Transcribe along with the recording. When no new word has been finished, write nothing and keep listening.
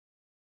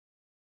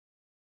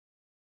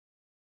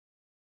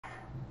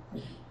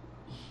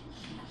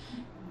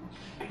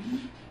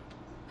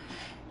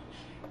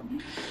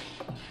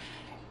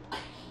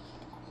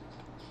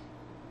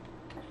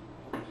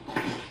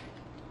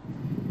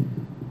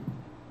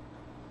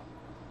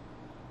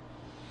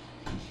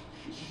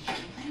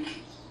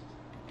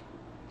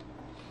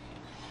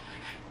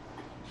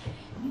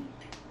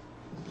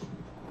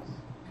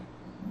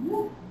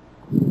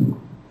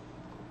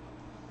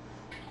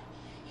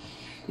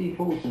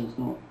Paulson's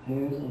not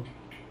here, is he?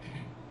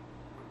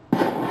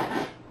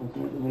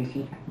 Wasn't at the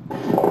meeting.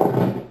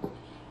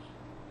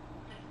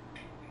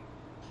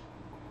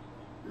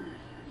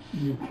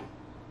 Yeah.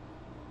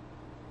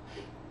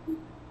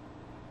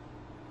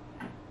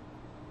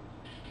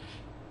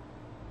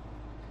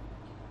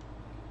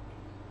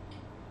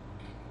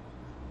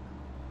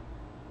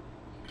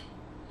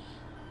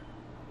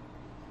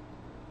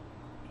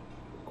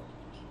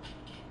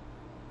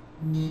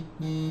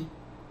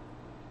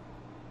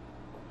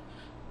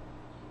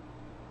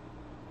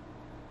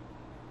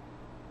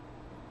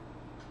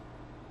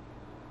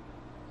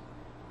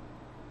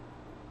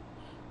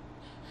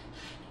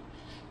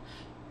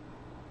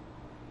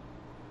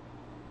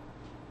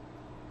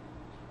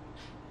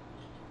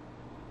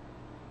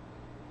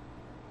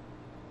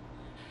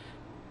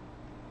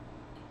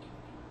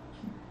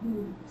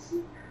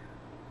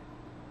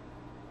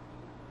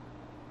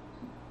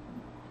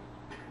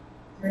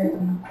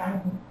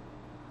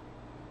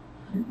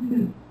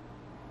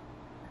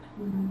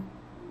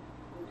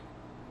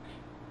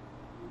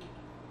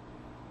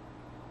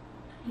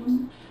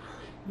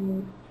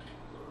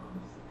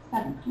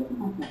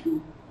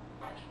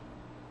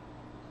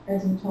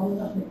 As I'm told,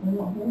 I think we're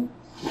not here.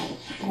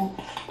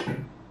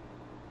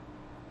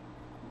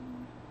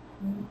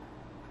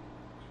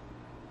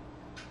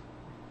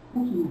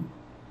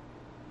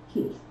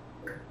 Keith.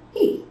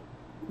 Keith.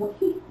 What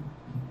Keith?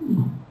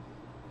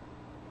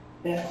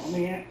 Yeah, I'm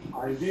here.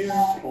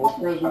 Idea or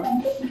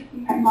present?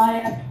 And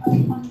my, I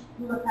want to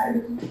work out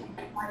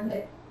my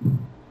list.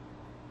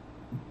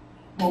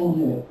 Oh,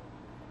 yeah.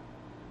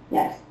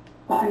 Yes,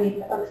 but I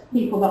need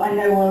people that I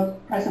know are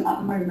present at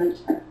the moment.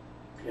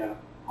 Yeah.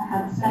 I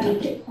have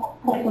 7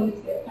 problems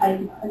to get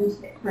taken, but only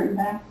 6 written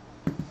down.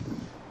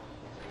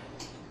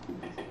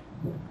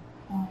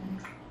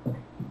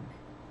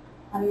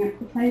 Any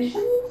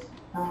applications?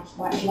 That's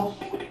quite a lot.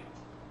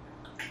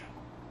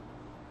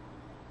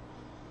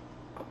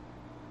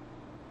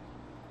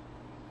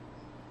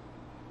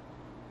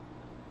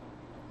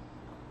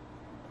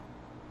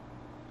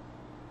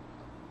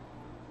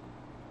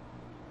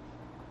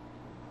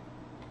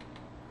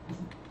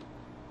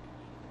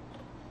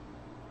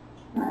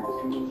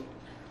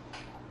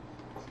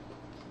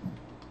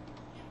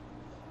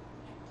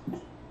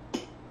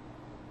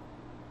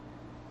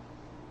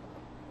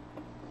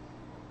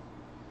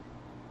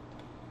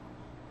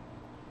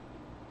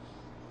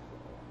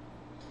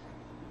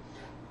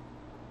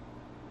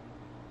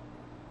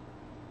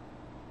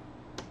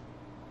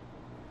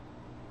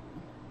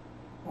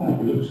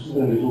 It looks as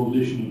though he's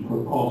auditioning for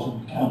a part in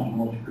the county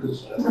logical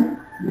set.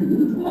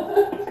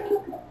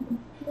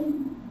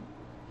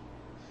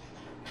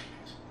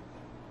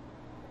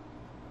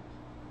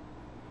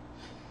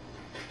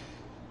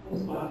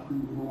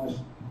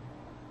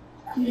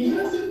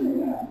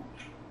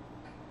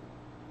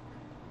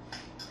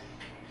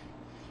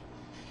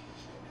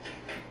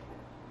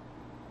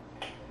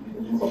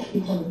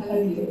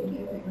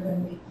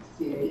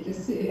 You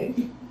just sit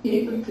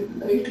here from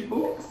the local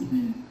books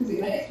because it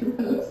makes for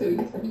books so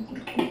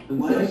The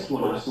worst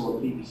one I saw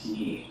at BBC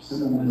News,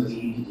 someone was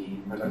interviewed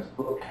in front of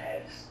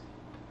bookheads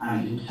and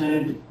you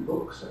turned the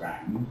books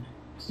around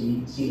so you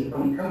could see the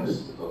front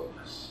covers of the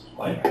books,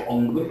 like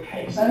on the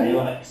bookcase. They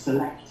were like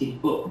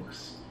selected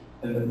books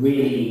of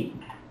really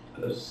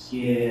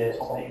obscure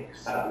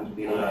topics that would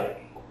be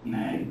like, you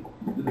know,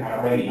 look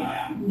how brainy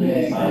I am.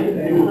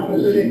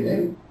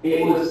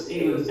 It was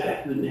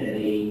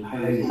definitely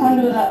posing. I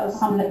know that was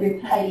someone that we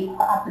paid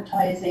for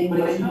advertising. But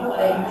it's not like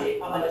that. It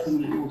felt like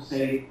someone who also,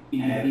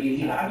 you know,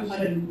 using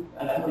advertising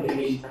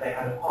publications that they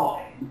had a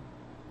part in.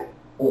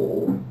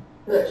 Or,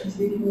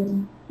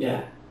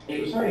 yeah,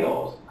 it was very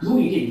odd. Because all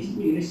you did is you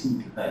really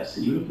listened to the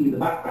person. You were looking at the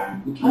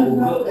background, looking at all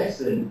the books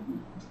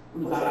and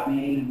what does that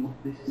mean and what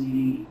does this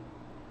mean.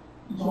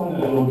 So I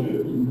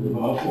know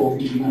about 4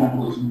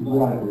 examples in the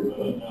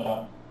library,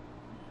 but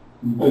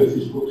both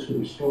his books were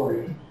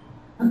historian.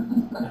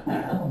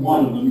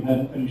 One of them had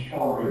a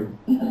showering.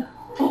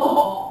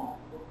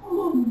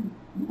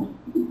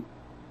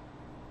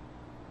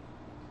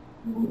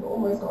 We've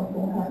almost got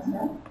more house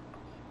now.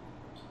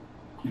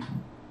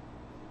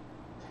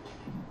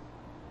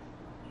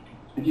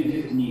 Did you look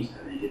at the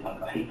newspaper and they did like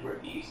the paper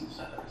reviews and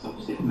stuff? Because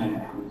obviously the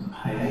members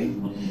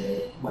paying on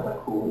the weather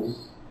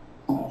calls.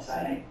 I'd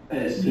say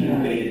there's people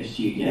really in the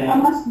studio. I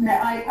must admit,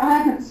 I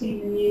haven't seen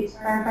the news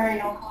for a very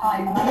long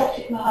time, and I watched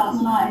it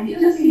last night, and it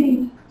just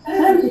seemed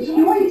so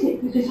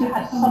disjointed because you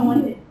had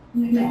someone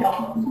in the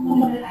job,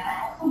 someone in the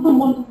house, someone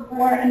wanted to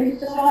wear it, and it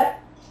was just like,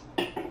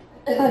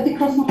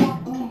 because my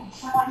mind,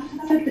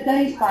 so the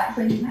days back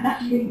when you can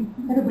actually,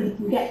 everybody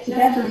can get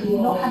together and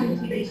you're not having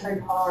to be so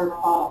far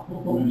apart.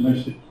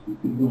 Most of the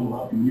people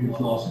up in middle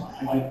class,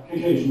 I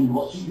occasionally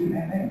watch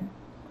CNN.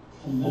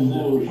 And then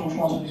there was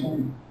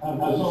something,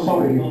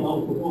 sorry,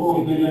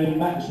 before the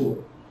Maxwell.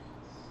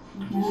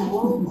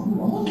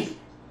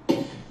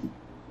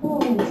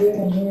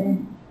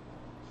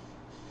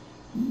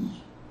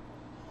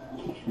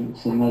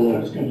 It's another.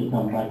 It's going to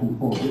come back and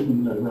forth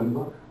in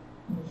November.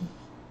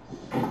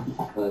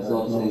 There's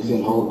lots of things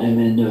going to hold him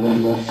in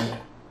November.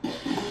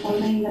 I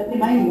mean, the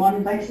main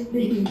one,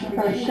 basically, the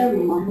very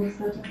showy one, was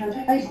the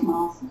face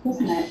masks,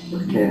 wasn't it?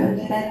 Yeah.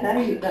 They said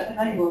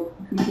they were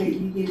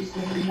completely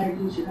useless and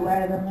nobody should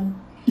wear them. And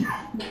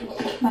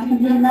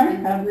happened in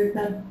America with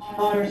the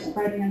virus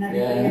spreading and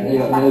everything. Yeah, they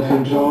got no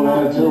control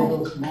at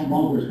all. My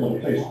mother's got a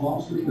face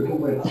mask with little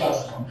red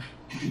flaps on.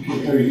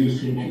 She's very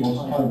useful if she wants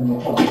to hide in the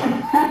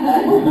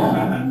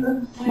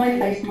front. My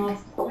face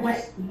mask's got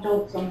Western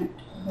dogs on it.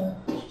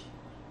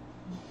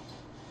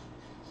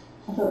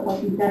 I thought if I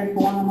could go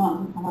for one a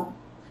month, I'd have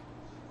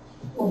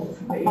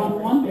a fun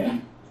one.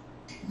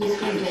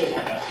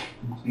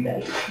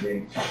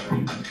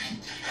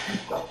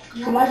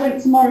 Well, I went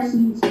to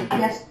Morrison's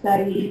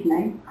yesterday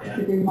evening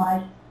to do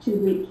my 2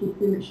 weekly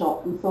food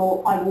shop and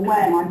thought I will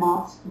wear my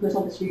mask because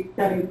obviously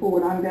going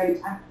forward I'm going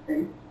to have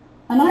to.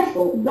 And I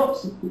thought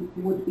lots of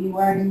people would be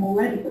wearing them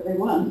already, but they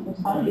weren't. There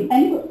was hardly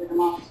anybody with a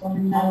mask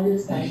on. No,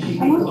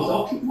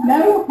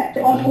 I kept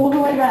it on all the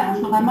way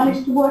round, and I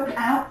managed to work it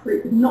out for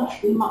it to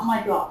not be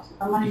my glasses.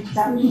 I managed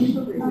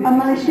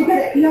to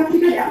get it. You have to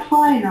get it up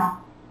high enough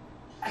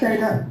so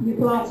that your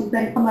glasses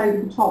then come over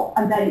the top,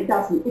 and then it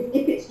doesn't.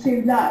 If it's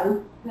too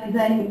low,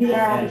 then the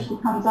air obviously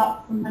comes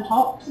up from the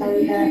top. So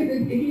if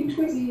you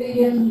twist the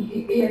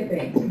ear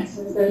thing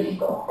so you've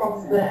got a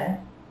cross there.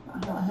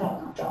 Yeah,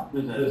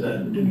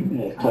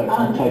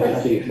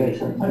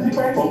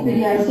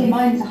 see,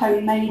 mine's a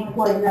homemade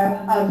one,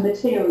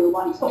 material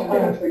one. It's got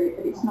filter in it,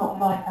 but it's not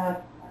like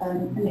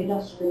an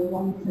industrial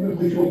one.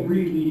 Because you're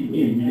breathing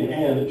in the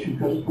air that you've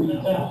got to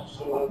breathe out,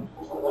 so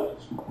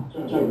that's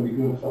totally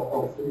good for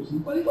health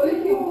reasons. Well, if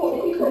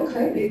you've got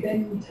COVID, then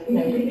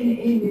breathing it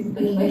in is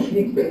going to make a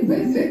big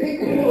difference.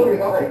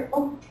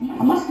 I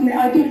must admit,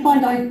 I do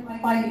find I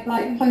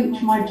like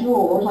clench my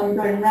jaw as I'm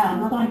going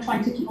round, whether I'm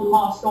trying to keep the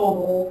mask on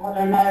or I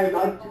don't know,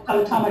 like by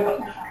the time I got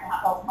my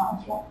hat off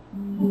mask.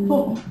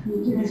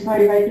 It's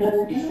very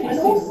regular. And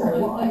also,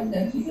 what I've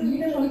noticed is you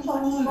don't want to try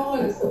and smile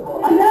at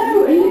someone. I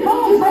know, and you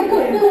can't take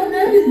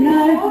it. No.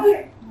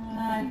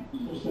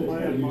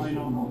 I have mine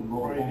on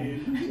Friday.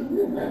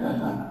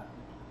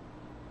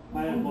 I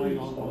have mine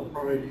on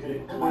Friday.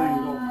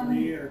 Mine's off the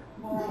ear.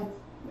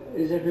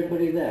 Is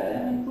everybody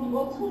there?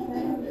 What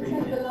time is it?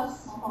 The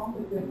last half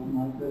of the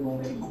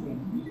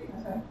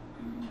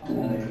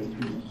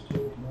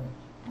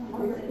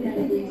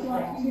It's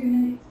like 2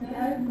 minutes to go.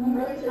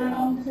 And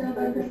on till the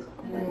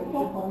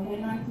clock on here,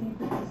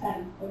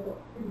 1957. I've got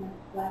 2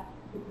 minutes left.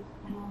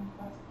 I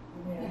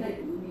don't think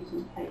the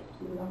meeting takes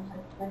too long to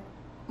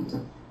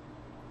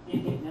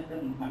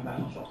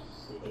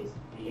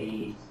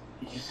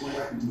It's just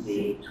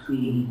discrepancy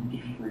between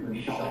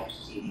different shops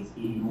is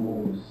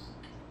enormous.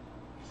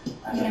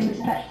 in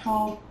respect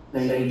of.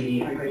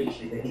 The approach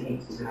they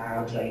take to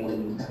how they will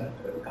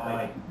interpret the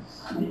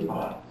guidance and the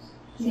advice.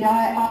 See, the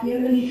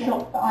only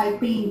shop that I've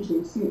been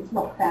to since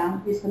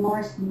lockdown is the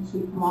Morrison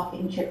supermarket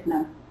in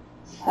Chippenham.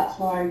 That's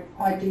where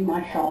I do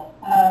my shop.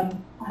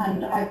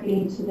 And I've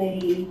been to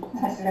the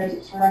Tesco's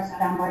Express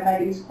down by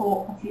Bailey's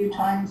Court a few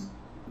times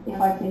if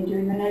I've been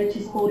doing the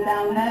notice board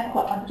down there,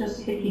 but I'm just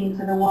sticking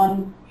to the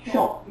one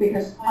shop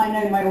because I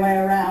know my way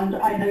around,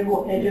 I know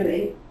what they're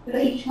doing. But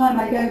each time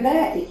I go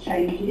there, it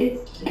changes.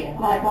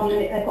 Like 1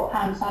 minute they've got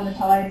hand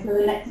sanitizer,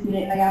 the next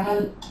minute they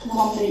haven't.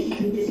 1 minute you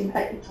can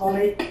disinfect the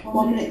trolley,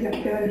 1 minute you have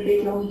to go in a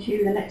big long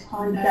queue, the next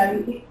time you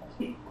don't.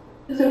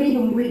 So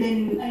even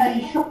within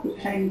any shop it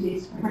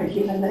changes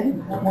regularly.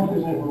 Why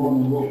does everyone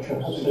in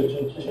Yorkshire have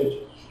stitches?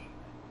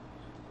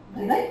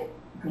 Do they?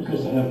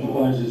 Because they have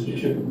devices to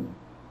chip them.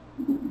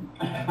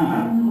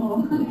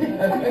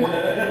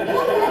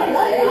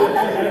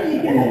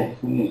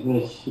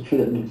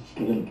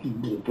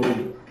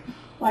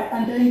 Right,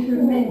 I'm going to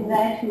admit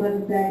there whoever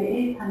bed it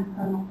is and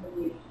turn off the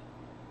mute.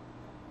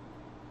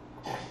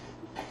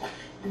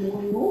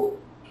 One more.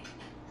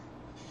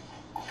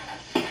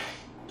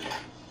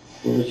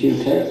 Over to you,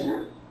 Ted.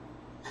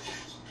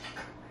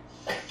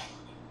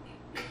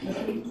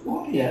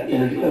 Yeah,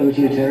 over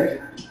to you, Terry.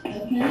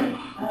 Okay.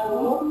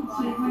 So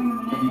hang on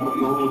a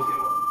minute.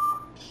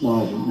 No,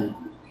 I didn't know.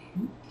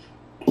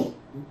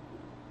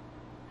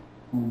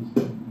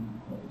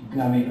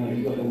 I mean,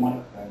 you've got the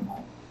microphone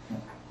on.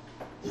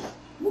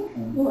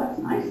 Oh, that's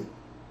nice.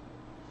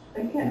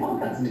 Okay, oh,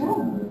 that's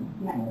cool.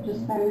 Yeah,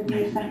 just bear with me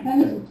a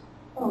second.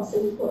 Oh, so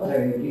we've got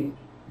You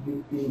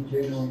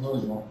turn on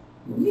mobile.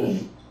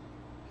 me.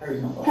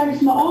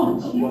 Terry's not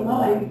on, she's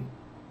live.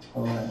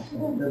 Alright,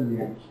 then we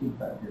have to keep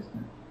that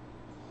distance.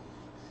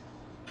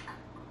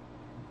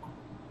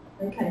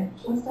 Okay,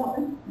 shall I start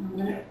then? Hang on a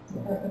minute.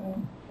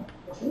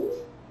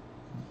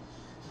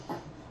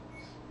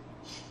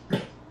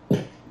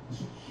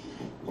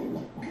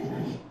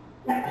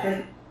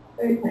 Yeah,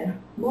 Okay,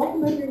 well,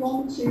 moving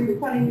on to the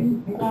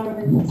planning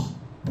environment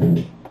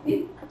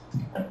in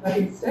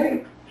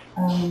Stoke,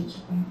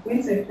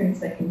 Wednesday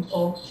 22nd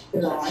of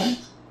July.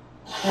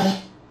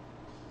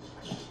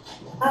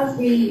 As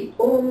we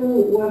all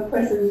were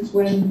present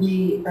when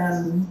we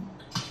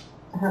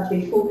had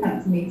the full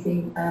council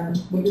meeting,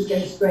 we just go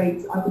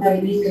straight. I I don't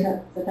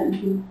know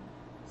who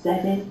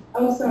said it.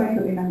 Oh, sorry. I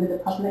don't remember the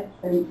public,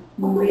 so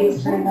we'll read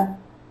through the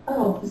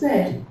Oh,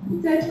 Zed.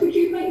 Zed, could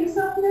you make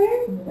yourself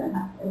known? You don't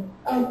have to.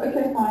 Oh,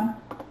 okay, fine.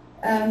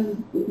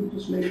 You can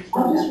just read.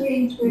 I'll just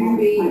read through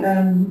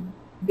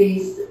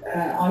these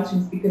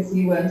items because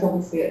you weren't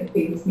obviously at the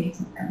previous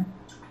meeting.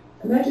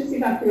 Emergency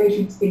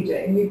evacuation procedure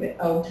in movement.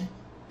 Oh,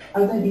 I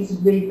don't need to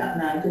read that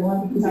now, do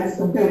I? Because That's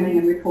the filming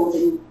and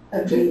recording.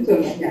 Just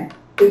filming, yeah.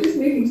 So just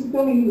moving to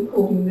filming and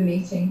recording of the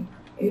meeting.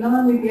 In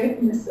line with the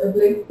openness of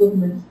local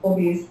government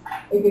bodies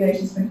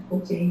regulations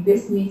 2014,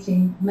 this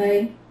meeting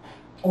may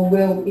or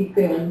will be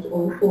filmed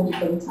or recorded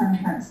by the town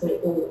council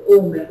or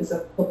all members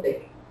of the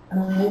public. And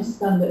I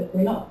understand that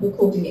we're not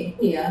recording it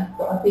here,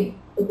 but I think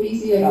the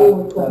BZO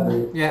will record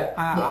it.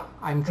 Yeah,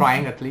 I'm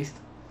trying at least.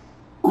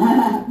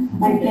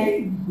 Thank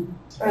you.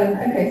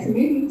 Okay, so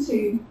moving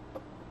to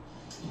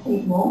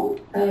page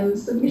 1,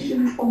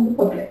 submissions from the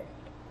public.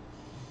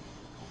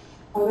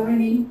 Are there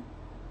any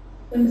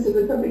members of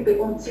the public that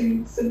want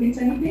to submit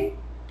anything?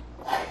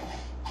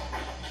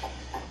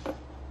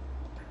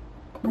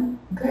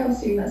 Okay, I'll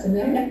assume that's a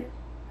no.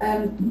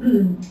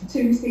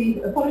 To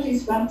receive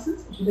apologies for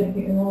absence, which I don't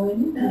think they're all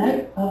in.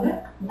 No, are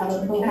there? Have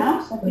a full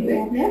house. I think we're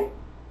all here.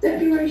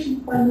 Declaration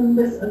by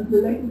members under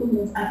the Local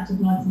Government Act of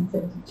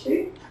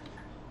 1972.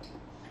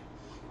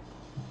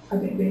 I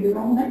think they're the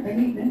wrong note,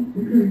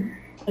 then.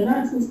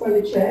 Announcements by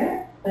the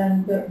chair,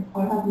 that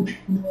I haven't.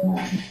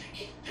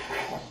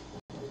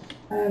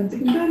 To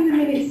confirm the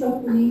minutes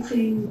of the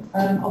meeting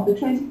of the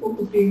 24th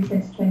of June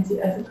 2020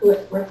 as a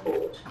correct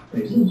record.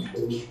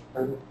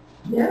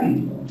 Yeah.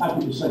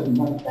 Happy to second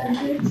that.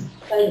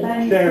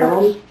 Thank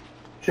you.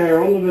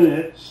 Chair, on the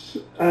minutes,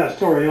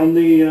 on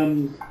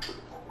the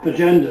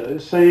agenda,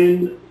 it's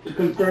saying to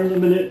confirm the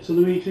minutes of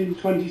the meeting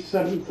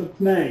 27th of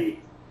May.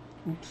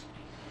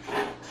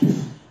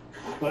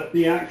 But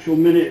the actual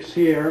minutes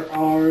here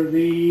are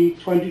the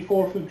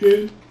 24th of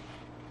June.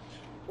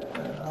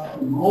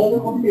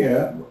 All of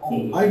here,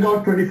 I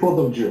got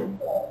 24th of June.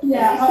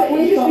 Yeah,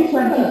 we've got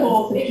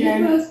 24th of If you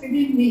June. first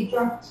begin the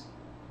draft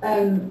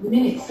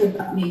minutes of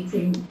that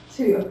meeting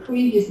to a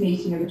previous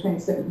meeting of the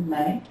 27th of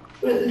May,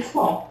 but at the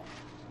top,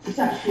 it's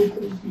actually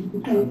the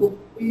 24th of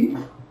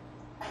June.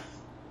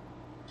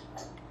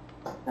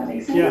 That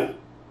makes sense? Yeah.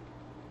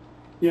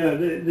 Yeah,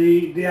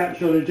 the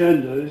actual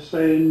agenda is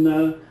saying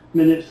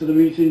minutes of the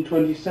meeting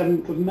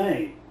 27th of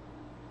May.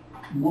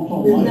 Not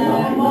on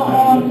No,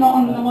 my not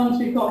on the ones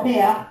we've got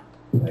here.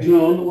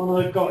 No, on the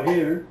one I've got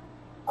here.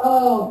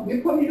 Oh,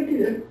 you're probably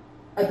looking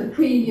at the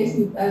previous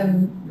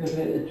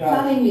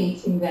planning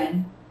meeting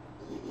then.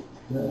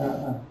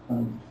 No,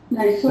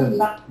 it's talking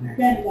about the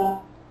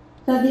agenda.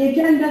 So the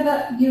agenda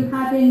that you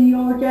had in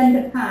your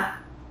agenda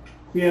pack,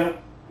 Yeah.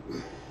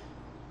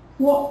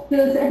 what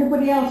does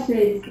everybody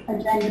else's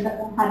agenda that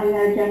they had in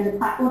their agenda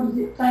pack, what does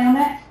it say on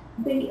it?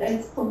 I think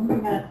it's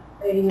something at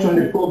the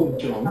 24th of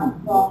June, that's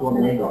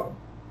what I got.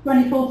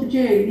 24th of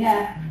June,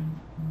 yeah.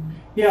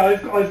 Yeah,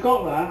 I've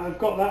got that. I've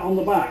got that on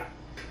the back.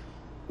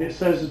 It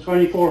says the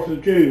 24th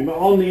of June, but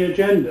on the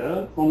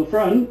agenda, on the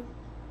front,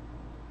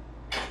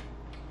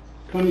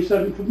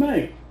 27th of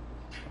May.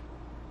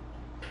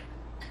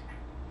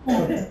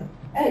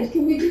 Ed,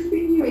 can we just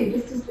bring you in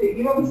just to speak?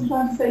 You're obviously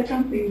trying to say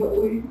something, but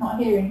we're not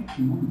hearing.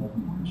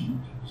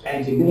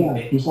 Yeah,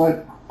 it's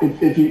like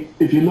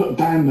if you look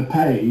down the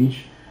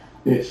page,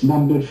 it's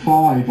numbered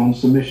 5 on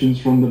submissions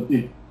from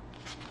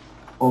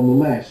on the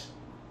list.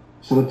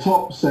 So the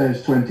top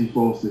says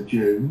 24th of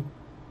June,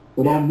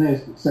 but on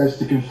this it says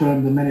to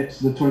confirm the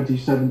minutes of the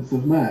 27th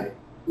of May.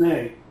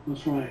 May,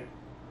 that's right.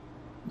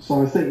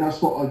 So I think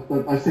that's what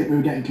I think we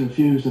were getting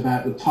confused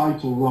about the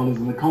title rather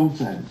than the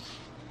content.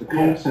 The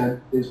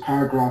content is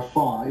paragraph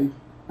 5,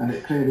 and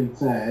it clearly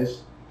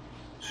says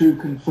to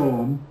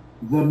confirm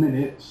the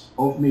minutes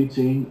of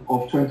meeting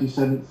of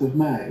 27th of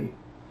May.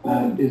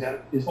 Is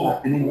that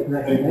an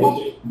incorrect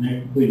page?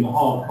 Being a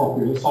hard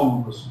copy that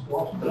someone was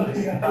supplied.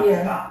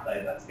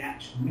 That's the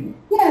actual minute.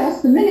 Yeah,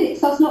 that's the minutes,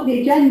 that's not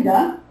the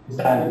agenda.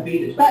 That would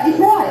be the That is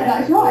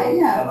right,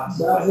 yeah. That's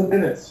the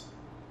minutes.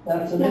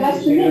 That's the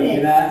minutes.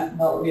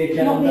 Not the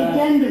agenda. Not the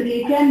agenda.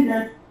 The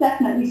agenda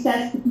definitely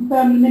says to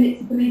confirm the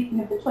minutes of the meeting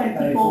of the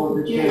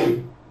 24th of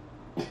June.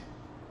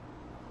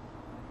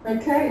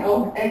 Okay,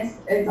 oh,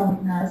 Ed's on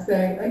it now, so,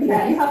 okay,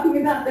 are you happy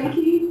with that, thank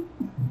you?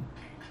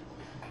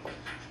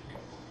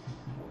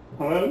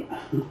 Hello?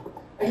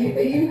 Are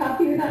you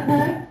happy with that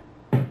now?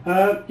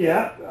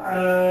 Yeah,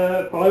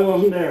 but I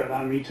wasn't there at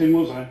that meeting,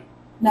 was I?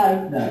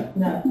 No.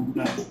 No.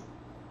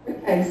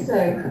 Okay,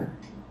 so,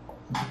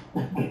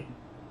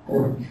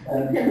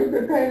 okay, we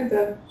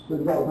propose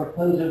We've got a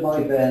proposal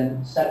by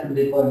Ben,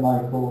 seconded by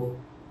Michael.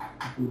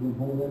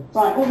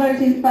 Right, all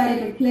those in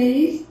favour,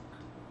 please.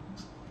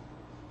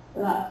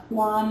 So that's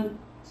 1,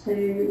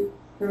 2,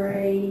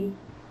 3,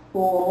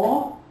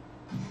 4,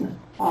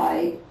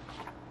 5,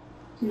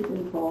 2,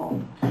 3,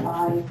 4,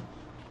 5,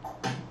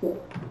 6,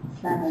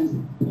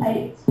 7,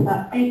 8.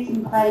 That's 8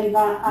 in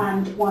favour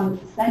and 1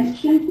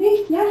 abstention,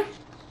 please, yeah?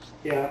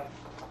 Yeah.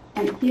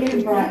 Thank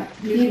you. Right,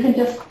 you can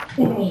just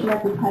finish your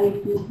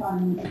page and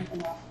sign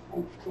everything else.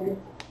 Thank you.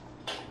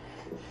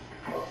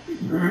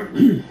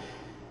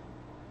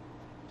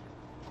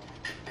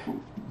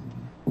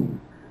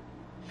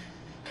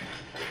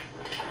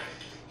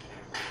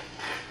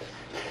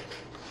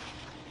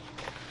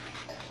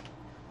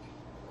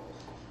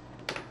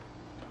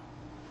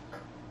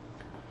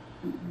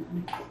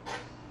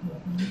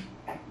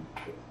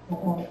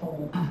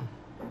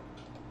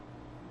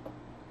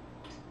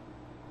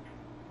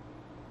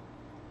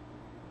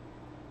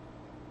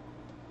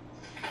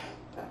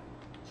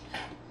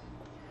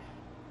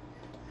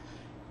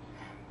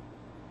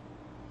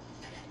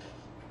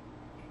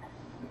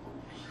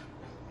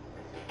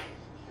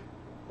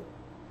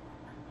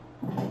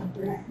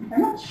 Thank you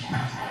very much.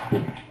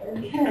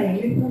 Okay,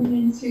 moving on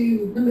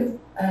into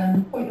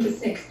point number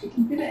 6, to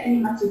consider any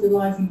matters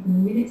arising from the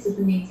minutes of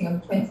the meeting on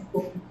the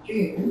 24th of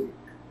June,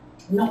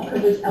 not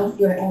covered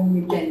elsewhere on the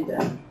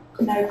agenda.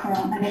 No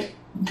comment.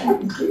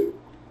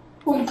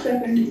 Point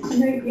 7, to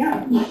note the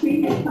outcome of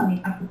previous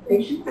planning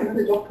applications and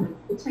other documents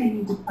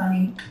pertaining to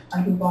planning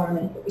and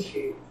environmental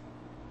issues.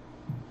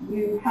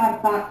 You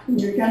have that in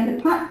your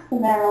agenda pack, so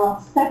there are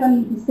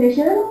 7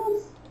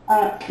 decisions,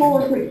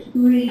 4 of which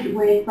agreed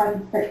with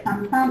Stoke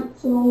Town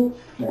Council,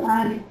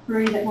 and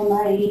 3 that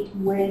were made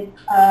with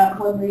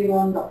when we were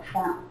on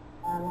lockdown.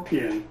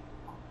 Yeah.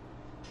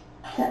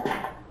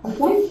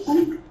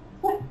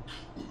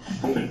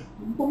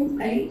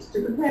 Point 8,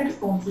 to prepare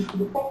responses to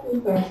the proper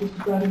authorities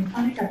regarding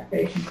planning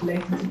applications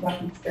relating to Black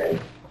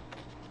Stoke.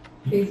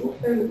 Please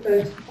also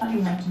refer to the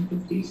planning items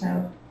as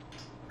detailed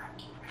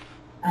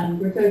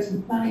and refer to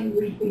the planning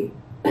weekly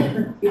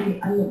and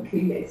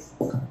monthly lists.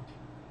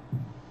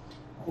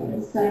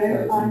 So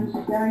I'm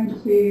going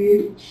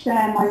to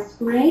share my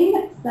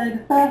screen. So the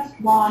first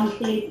one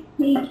is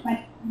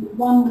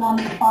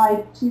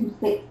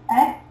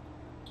P11526F,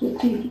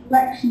 which is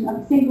erection of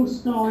a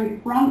single-storey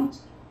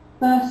front,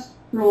 first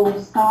floor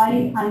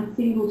side and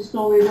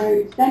single-storey road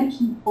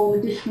extension for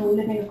additional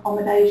living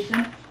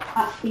accommodation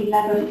at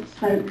 11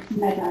 Stoke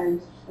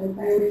Meadows. So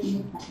bear with me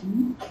a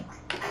second.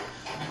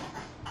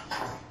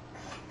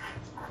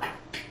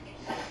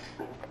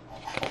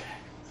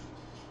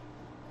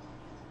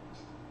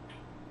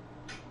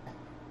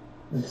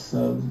 It's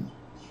Okay,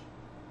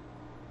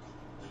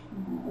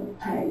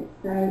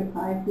 so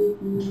I give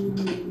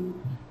you.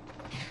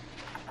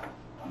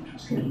 I'm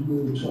just going to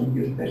move so I can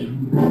get better.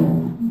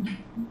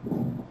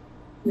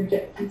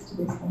 Objections to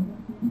this one.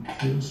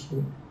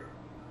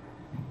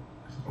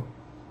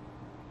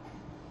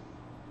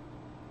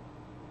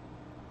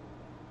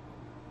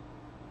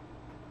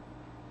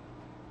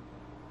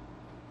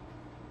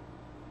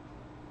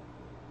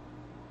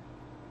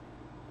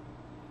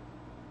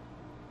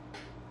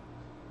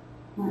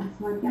 Right,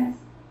 so I guess.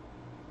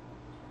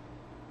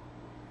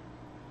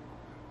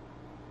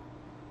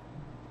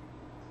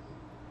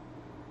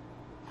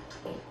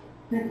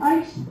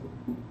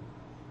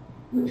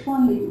 Which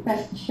one is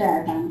best to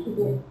share then? Is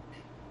it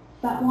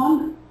that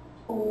one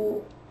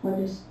or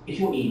just? It's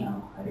your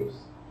email, Alice.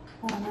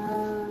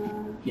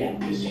 Yeah,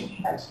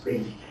 just that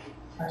screen.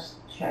 Press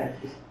share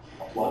this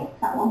one.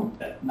 That one.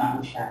 That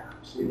will share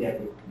absolutely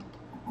everything.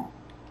 Okay.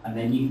 And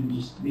then you can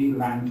just move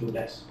around your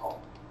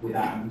desktop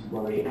without having to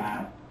worry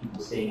about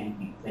people seeing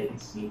anything. They can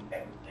see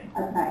everything.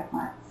 Okay,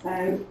 right.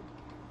 So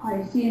I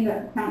assume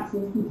that the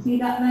councillors can see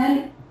that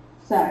then.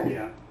 So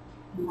Yeah.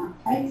 in that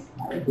case,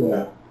 that would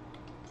be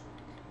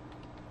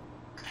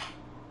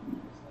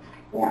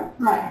yeah,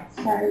 right.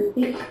 So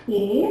it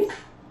is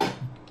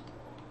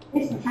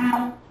this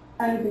house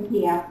over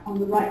here on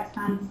the right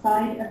hand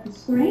side of the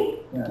screen.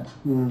 yeah.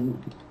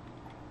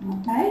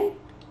 Okay.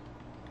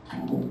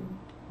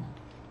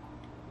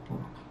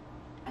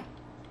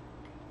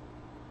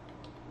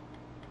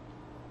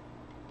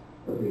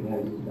 Probably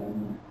houses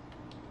down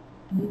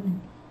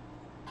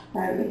So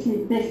it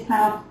is this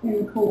house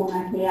in the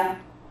corner here.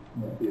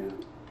 Yeah.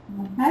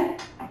 Okay.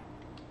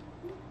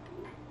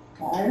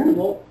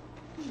 So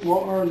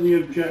What are the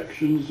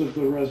objections of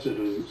the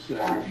residents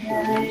there?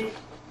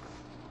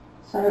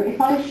 so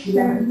if I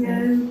show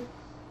you,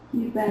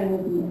 you bear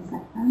with me a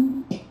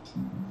second.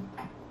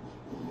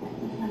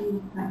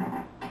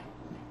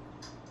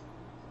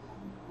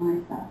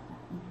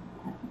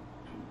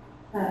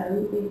 So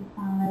if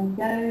I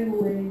go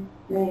with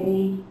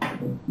the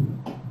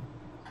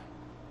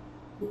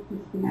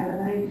existing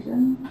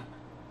elevation.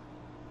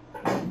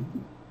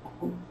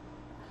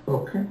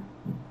 Okay.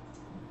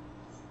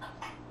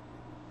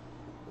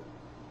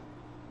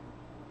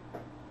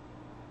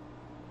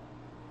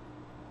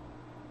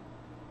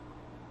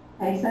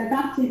 Okay, so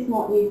that is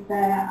what is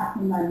there at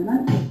the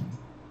moment.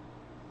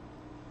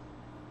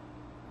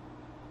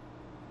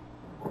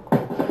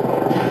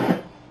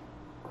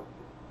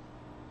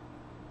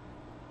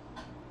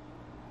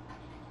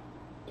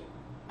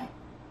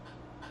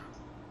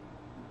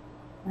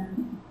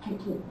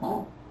 Take it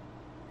off.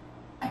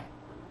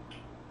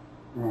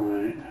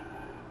 Right.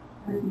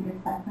 Give me a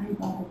second,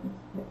 I'll just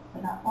click for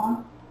that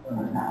one.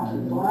 Put that on as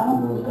there. well.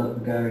 We've got the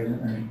garage,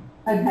 haven't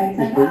Okay,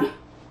 so that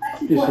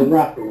is It's what a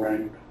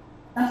wraparound.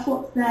 that's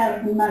what's there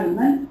at the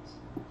moment,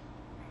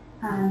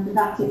 and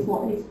that is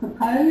what is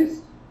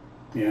proposed.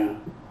 Yeah.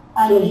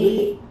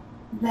 And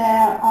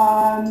there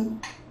are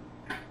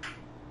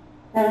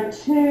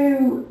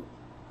 2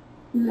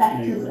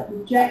 letters of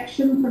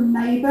objection from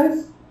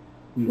neighbours,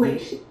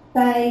 which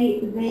say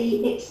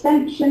the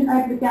extension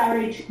of the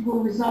garage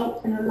will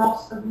result in a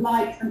loss of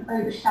light and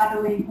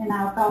overshadowing in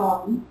our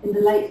garden in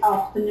the late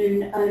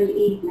afternoon, early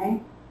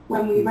evening,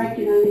 when we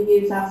regularly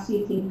use our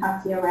seating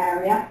patio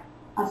area.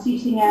 Our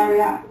seating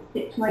area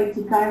is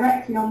situated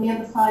directly on the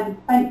other side of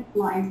the fence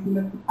line from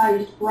the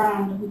proposed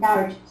ground and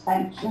garage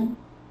extension.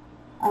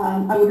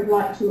 I would have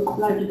liked to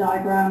upload a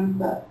diagram,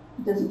 but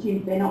it doesn't seem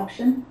to be an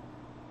option.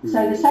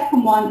 So the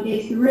second one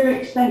is the rear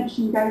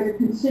extension goes a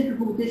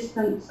considerable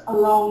distance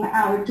along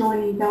our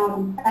adjoining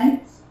garden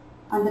fence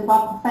and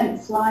above the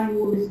fence line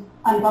will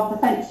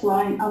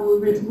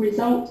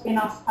result in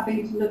us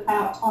having to look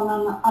out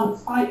on an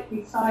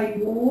unsightly side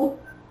wall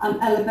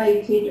and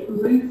elevated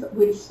roof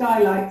with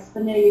skylights for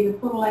nearly the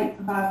full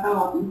length of our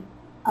garden,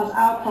 as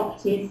our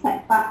property is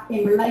set back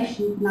in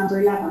relation to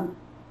number 11.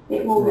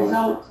 It will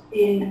result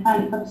in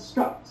an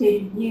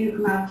obstructed view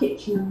from our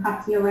kitchen and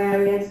patio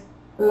areas,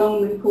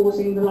 along with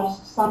causing the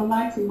loss of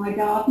sunlight in my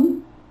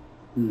garden.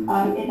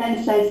 It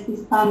then says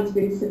this plan has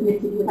been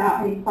submitted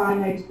without any prior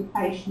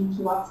notification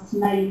to us as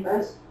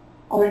neighbours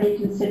or any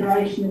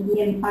consideration of the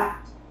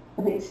impact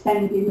of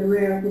extending the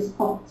rear of this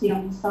property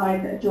on the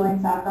side that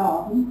adjoins our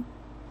garden.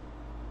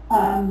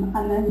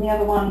 And then the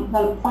other one,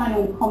 the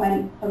final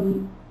comment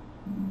from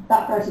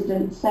that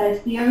resident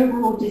says the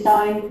overall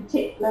design,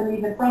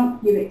 particularly the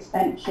front view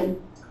extension,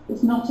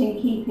 is not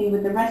in keeping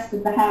with the rest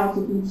of the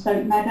houses in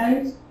Stoke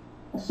Meadows,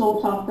 a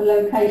sought after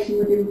location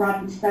within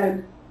Bradley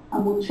Stoke,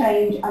 and will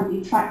change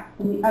and detract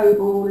from the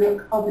overall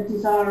look of a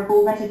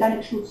desirable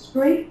residential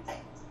street.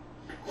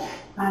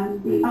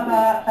 And the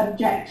other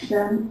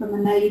objection from a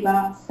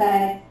neighbour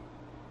said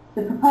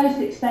the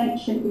proposed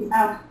extension is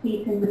out of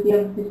keeping with the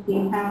other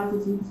 15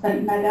 houses in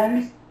Stoke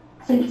Meadows.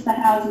 Since the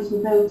houses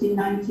were built in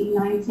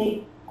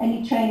 1990,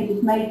 any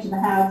changes made to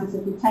the houses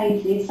have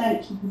retained the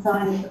essential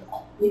design of the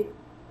property.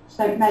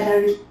 Stoke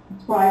Meadows,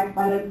 described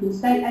by local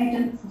estate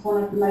agents as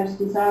one of the most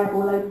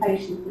desirable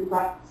locations in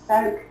Bradley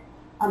Stoke,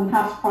 and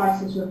house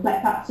prices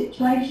reflect that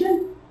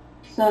situation,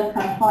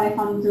 circa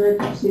 500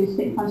 to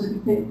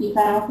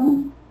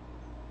 650,000.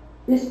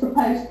 This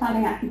proposed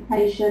planning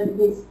application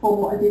is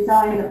for a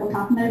design that will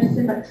have no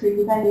symmetry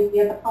with any of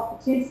the other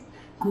properties,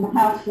 and the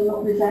house will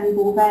not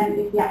resemble them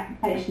if the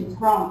application is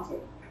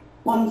granted.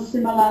 One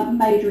similar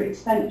major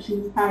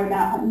extension was carried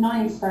out at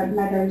 9 Stoke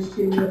Meadows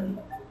 2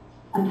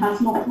 and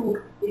has not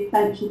altered the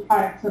essential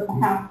character of the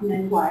house in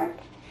any way.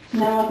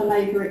 No other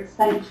major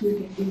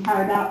extensions have been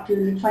carried out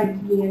during the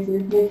 20 years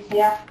we've lived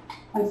here,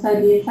 and so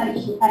the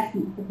essential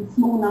essence of the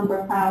small number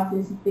of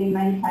houses has been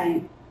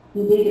maintained.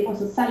 Indeed, it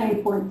was a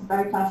selling point to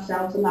both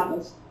ourselves and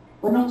others.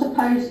 We're not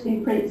opposed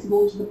in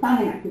principle to the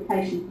planning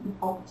application for the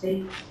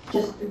property,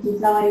 just a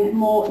design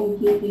more in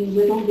keeping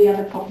with all the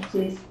other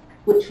properties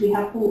which we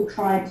have all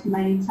tried to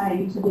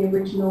maintain to the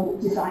original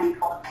design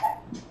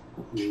concept.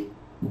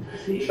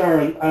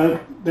 Sharon,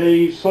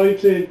 they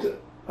cited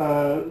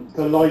the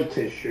light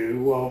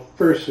issue. Well,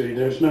 firstly,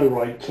 there's no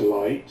right to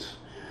light,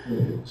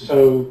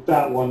 so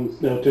that one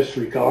they'll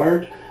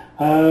disregard.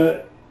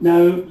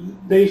 Now,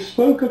 they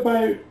spoke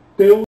about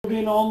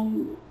building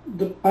on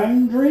the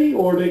boundary,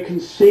 or they can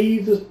see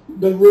the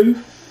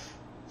roof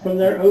from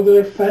over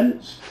their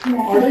fence.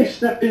 Yeah. Are they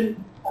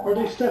stepping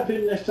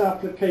this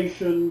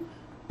application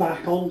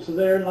back onto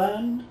their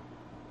land?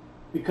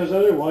 Because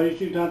otherwise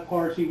you'd have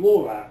party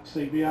war acts.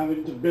 They'd be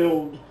having to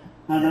build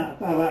and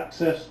have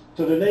access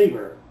to the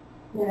neighbour.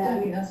 I don't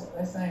think that's what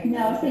they're saying.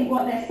 No, I think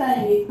what they're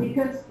saying is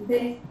because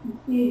this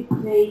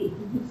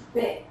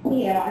bit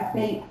here, I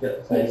think,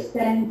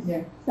 extends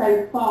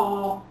so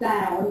far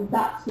down,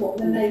 that's what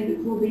the neighbours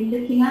will be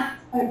looking at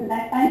over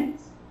their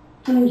fence.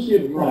 Towards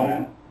the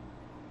right.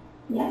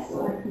 Yes,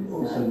 I can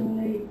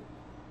certainly.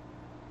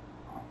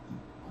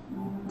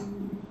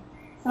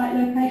 Site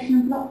location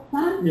and block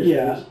plan?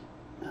 Yeah.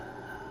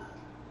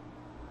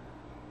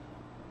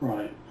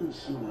 Right.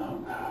 Let's have a look.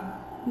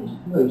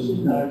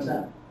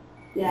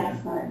 Yeah,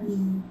 so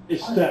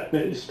It's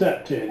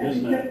stepped in,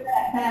 isn't it?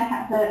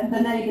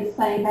 The neighbours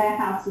saying their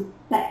house is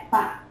stepped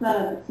back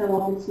further, so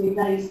obviously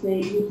they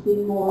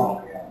see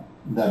more.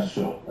 That's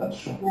true.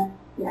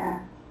 Yeah.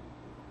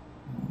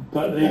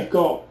 But they've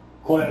got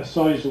quite a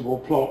sizable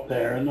plot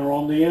there, and they're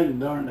on the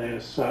end, aren't they,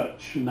 as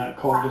such, in that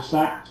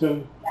cul-de-sac?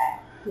 So.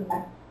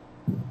 Yeah.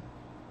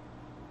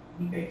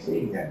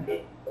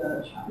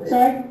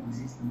 Sorry?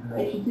 It's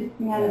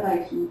existing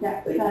elevation,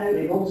 yeah. So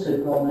They've also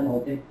gone in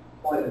or did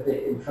quite a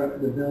bit in front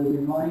of the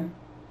building line.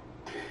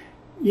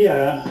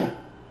 Yeah.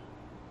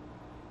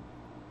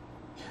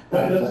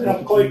 But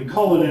that's quite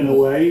common in a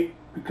way,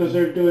 because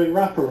they're doing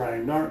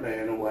wraparound, aren't they,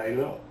 in a way,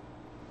 look?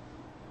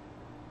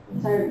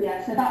 So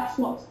that's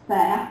what's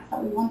there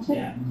that we wanted.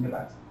 Yeah,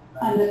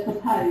 And the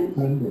proposed.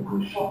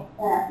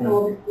 Yeah, so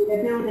obviously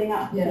they're building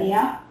up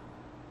here,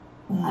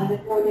 and they're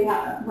building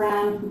up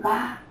round the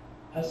back.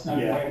 That's no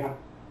way up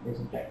his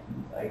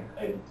objections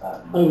over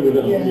time.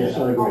 Overdevelopment, yes,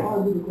 I agree. I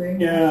would agree.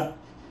 Yeah.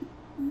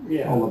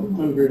 Yeah,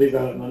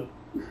 overdevelopment.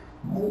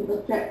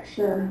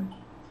 Objection.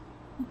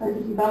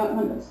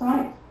 Overdevelopment of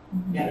site.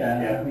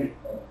 Yeah.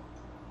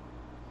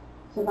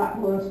 So that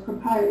was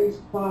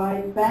proposed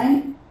by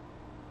Ben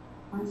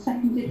and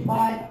seconded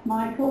by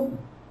Michael.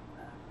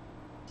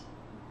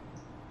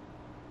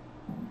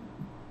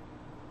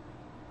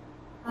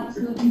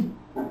 Councillor,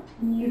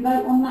 can you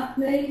vote on that,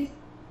 please?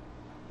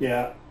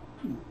 Yeah.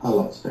 I'll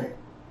abstain.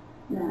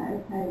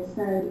 No, okay,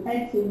 so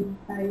Ed's in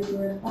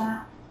favour of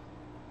that,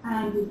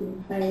 Andy's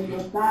in favour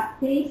of that,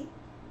 Keith?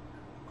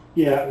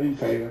 Yeah, in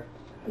favour.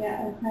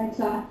 Yeah, okay,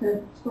 so I have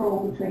to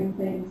scroll between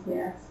things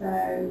here.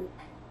 So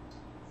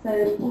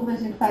all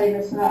those in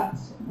favour, so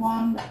that's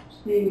 1,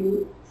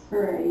 2,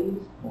 3,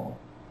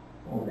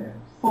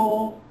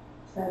 4,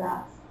 so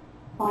that's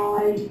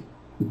 5.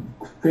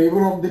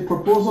 Favour of the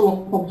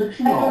proposal of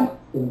objection? Or?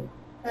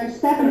 So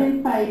 7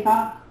 in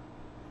favour,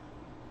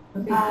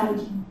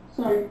 and,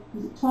 sorry,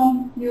 is it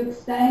Tom, you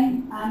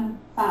abstain, and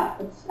Fab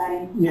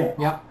abstain.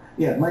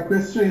 Yeah, my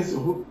question is,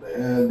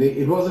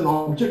 it was an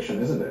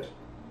objection, isn't it?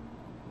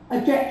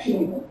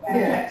 Objection,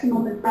 objection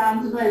on the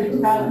grounds of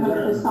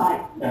overdevelopment of the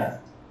site. Yeah.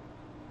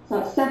 So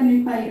that's 7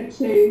 in favour,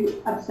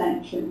 2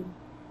 abstention.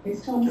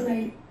 Is Tom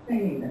saying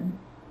them?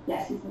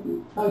 Yes, it's a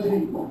Oh,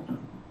 didn't want.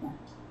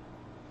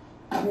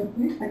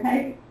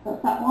 Okay,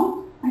 that's that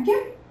one. Thank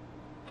you.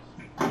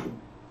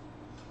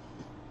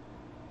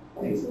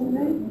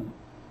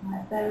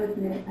 Right, bear with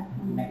me a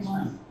second. Next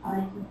one.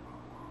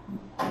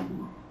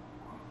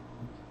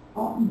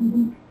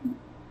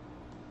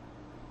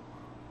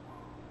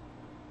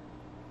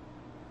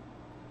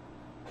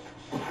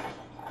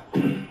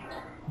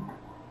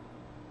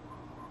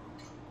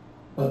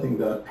 I think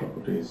that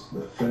property is,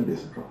 the front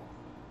is wrong.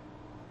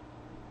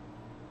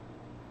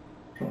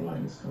 Front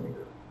line is coming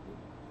up.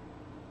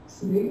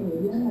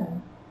 Absolutely, yeah.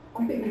 I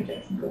think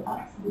rejection got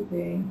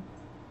absolutely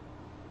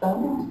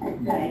done.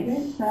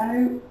 Okay,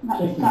 so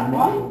that's that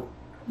one.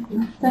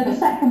 So the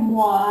second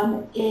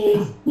one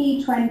is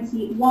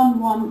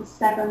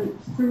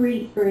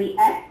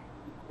P20-11733F,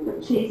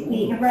 which is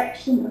the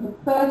erection of a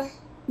first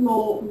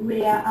floor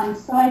rear and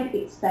side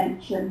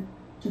extension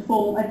to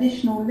form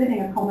additional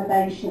living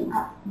accommodation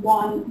at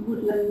 1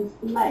 Woodlands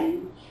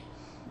Lane.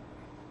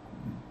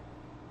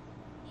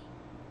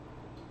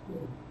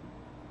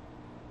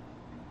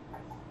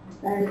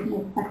 Bear with me a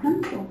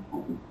second, so I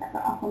can set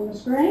that up on the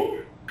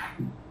screen.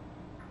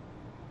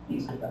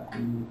 He's got that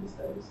thing with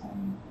those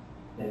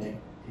the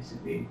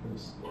disagreeing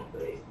principle,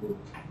 but it's the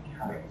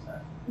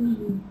character.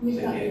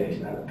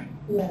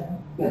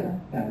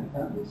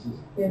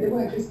 Yeah, they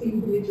weren't just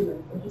being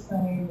vigilant, they're just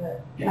saying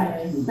that.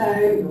 Okay, so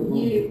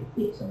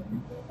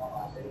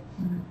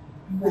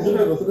That's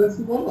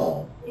the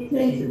one. it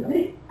is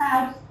this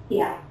house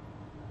here.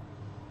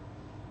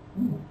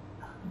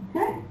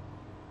 Okay.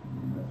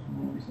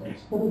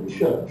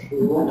 Church.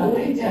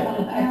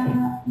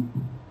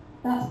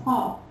 That's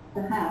part of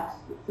the house.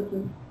 It's sort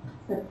of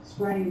a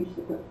strange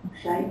sort of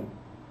shape.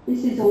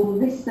 This is all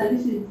this. So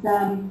this is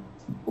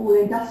all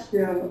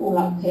industrial, all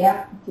up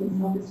here. It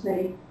is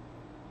obviously.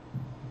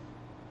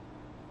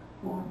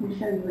 Well, I can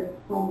show you it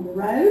from the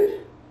road.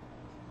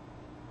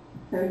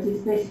 So it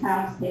is this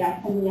house here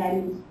in the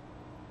end.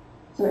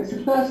 So it's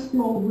a first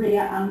floor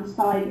rear and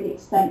side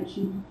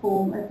extension to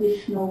form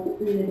additional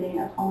living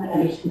And it's the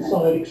accommodation.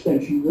 side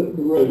extension, the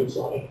road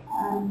side.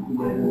 I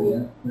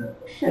will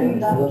show you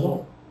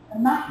that.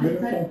 And that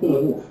is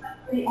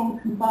actually on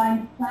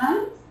combined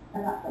plans,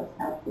 and that does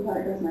help, although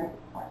it does make it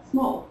quite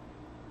small.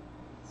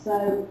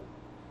 So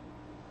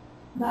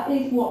that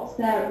is what's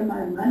there at the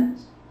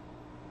moment,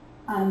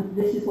 and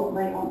this is what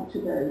they want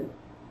to do.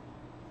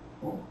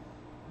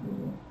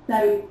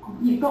 So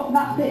you've got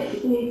that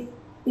bit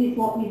is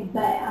what is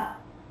there,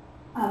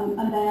 and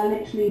they are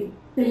literally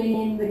filling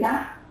in the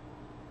gap.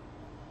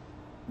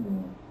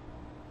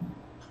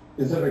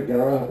 Is there a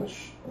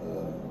garage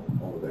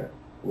over there?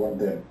 One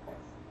there?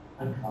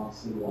 I can't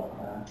see what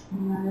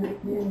Can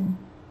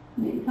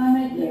I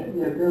make it?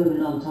 They're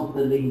building on top of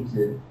the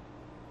lean-to.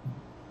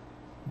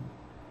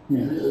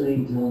 There's a little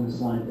lean-to on the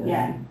side there.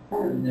 Yeah.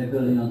 And they're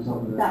building on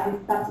top of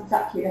that. That's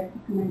exactly it,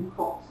 coming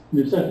across.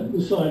 Is that the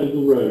side of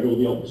the road or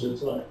the opposite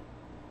side?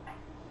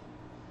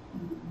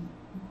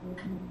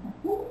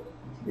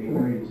 the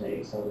road,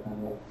 so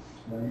kind of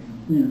right.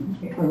 Yeah.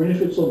 I mean,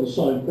 if it's on the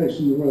side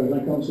facing the road, I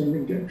can't see any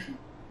objection.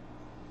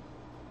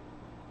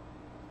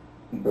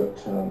 But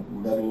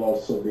that'll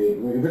also be,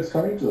 if it's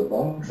coming to the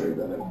boundary,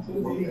 then it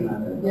will be.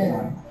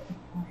 Yeah.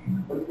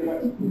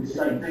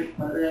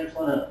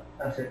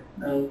 That's it.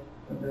 No.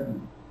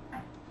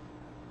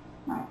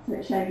 Right, so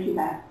it shows you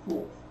that.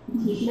 So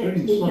it's Strange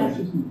literally site,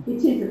 just, isn't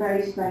it is a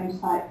very strange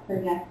site, so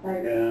yeah,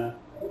 so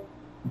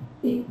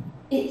Yeah.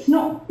 it's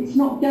not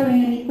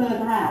going any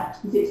further out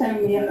because it's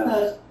only a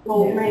first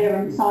floor rear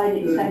and side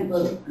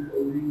extension.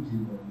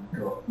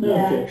 No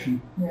Yeah.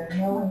 objection. Yeah,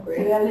 no, I So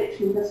agree. they're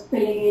literally just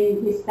filling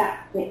in this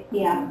gap bit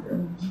here.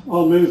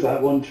 I'll move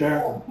that one,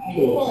 Chair.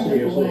 Sure, see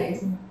Different yourself.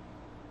 ways.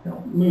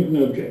 Move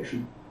no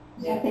objection.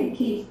 So I think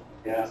Keith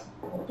Yeah.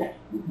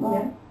 objection as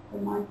well. So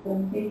Michael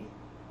and Keith.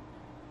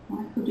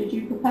 Michael, did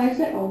you propose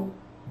it or?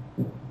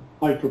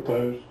 I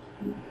propose.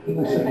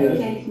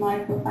 Okay, Keith,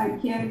 Michael,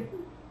 thank you.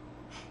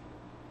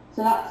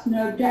 So that's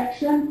no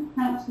objection.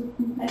 Councillor,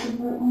 can you take a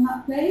vote on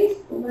that, please?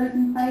 All those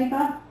in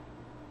favour?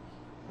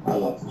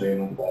 I'll abstain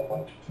on that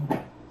one.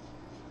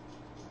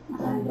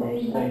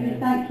 And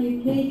thank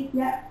you, Keith.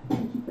 Yeah,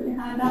 did you put your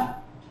hand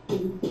up?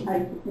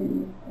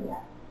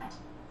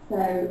 So,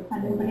 and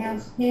everybody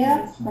else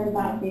here? So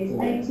that is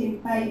 8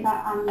 in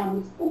favour and 1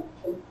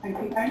 abstention.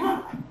 Thank you very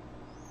much.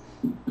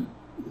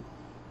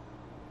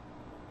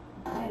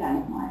 Okay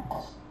then, Mike.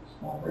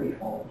 Number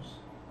 8.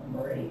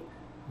 Number 8.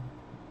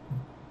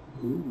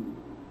 Ooh.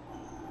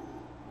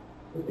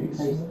 If it takes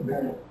the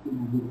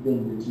development with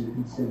builders who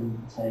consider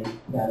to take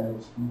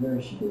garage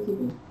conversion.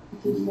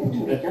 It is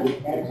literally just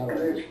a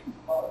conversion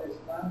part of this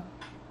plan.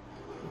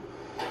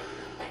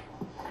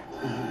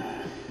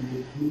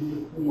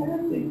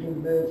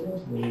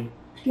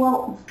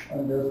 Well,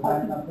 Under a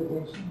plan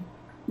application?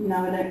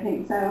 no, I don't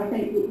think so. I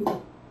think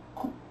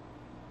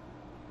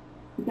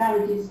the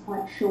garage is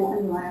quite short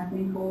anyway, I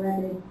think,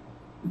 already.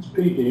 It's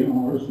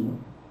PDR,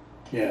 isn't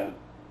it? Yeah.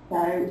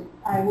 So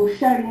I will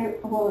show you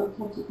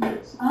what it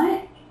looks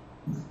like.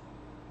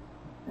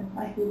 If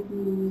I give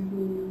you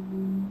the...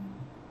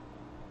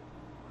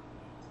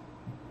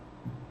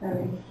 So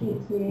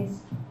it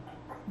is...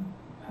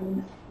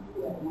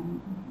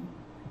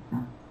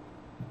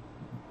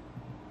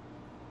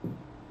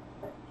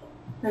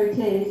 So it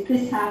is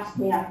this house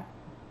here.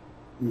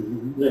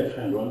 Mm-hmm. Left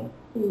hand one.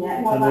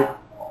 Yeah, well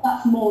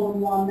that's more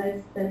than one,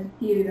 there's a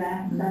few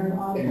there, so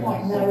I'll It's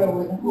quite narrow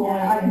with a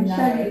I can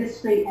show you the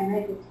street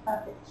image, it's a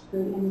perfect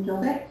street image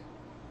of it.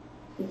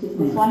 It is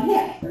this one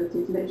here, so it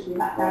is literally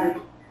that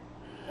garage.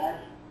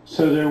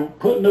 So they're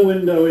putting the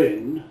window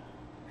in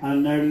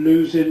and they're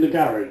losing the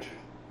garage.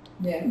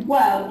 Yeah.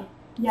 Well,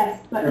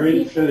 yes, but They're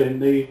if you,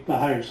 infilling the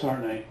house,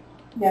 aren't they?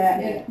 yeah,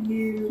 Yeah. if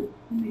you,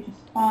 let me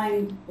just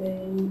find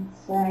the,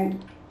 so,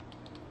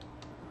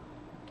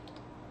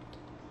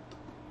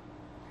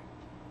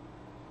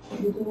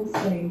 It's all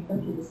same,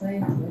 exactly the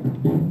same,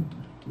 isn't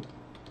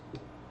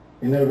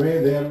In a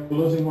way, they are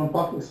losing one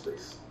parking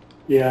space.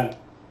 Yeah.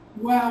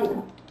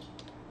 well,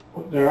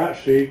 They're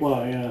actually,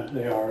 well, yeah,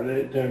 they are.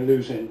 They're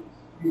losing.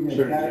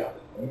 Certainly.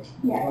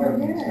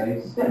 yeah,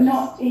 but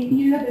not, if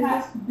you look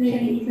at the, so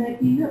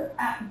if you look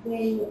at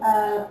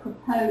the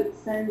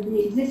proposed, so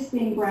the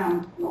existing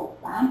ground floor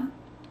plan,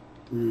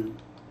 Mm.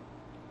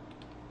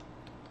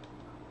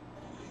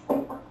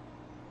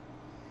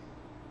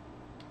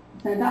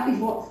 so that is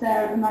what's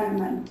there at the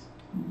moment. it?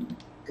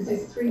 Because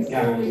it's 3 Garage.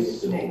 stories,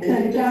 isn't it?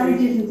 So the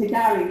garage isn't a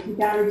garage, the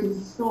garage is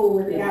a stall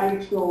with a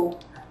garage door.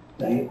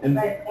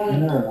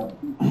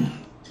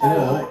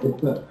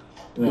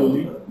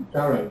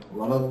 Karen,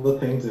 one of the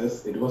things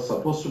is it was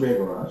supposed to be a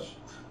garage.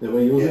 They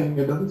were using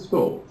it as a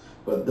store,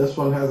 but this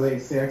one has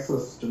AC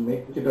access to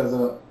make it as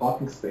a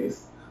parking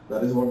space.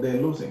 That is what they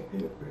are losing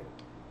in a way.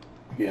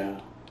 Yeah.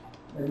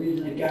 They're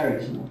using a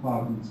garage, not a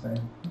parking space.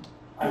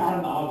 I find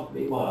that hard to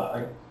believe.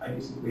 Well, I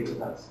disagree that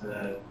that's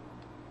a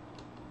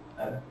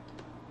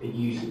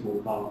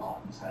usable car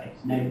parking space.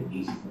 Nobody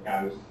uses the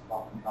garage as a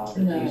parking car. It's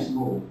No. too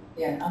small.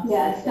 Yeah, absolutely.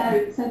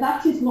 Yeah, so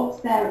that is what's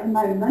there at the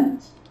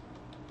moment.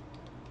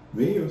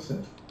 We use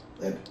it.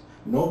 That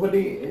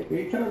nobody,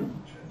 we cannot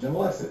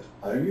generalize it.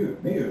 Are you?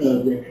 We use No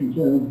it. objection,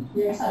 Chairman.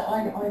 Yes,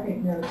 I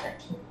think no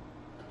objection.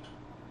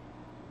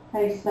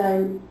 Okay,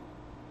 so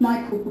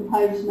Michael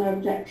proposed no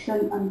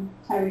objection and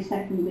Terry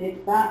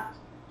seconded that.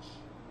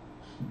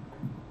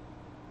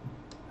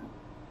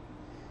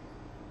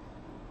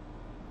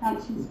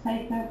 Councillors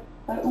take a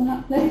vote on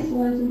that please,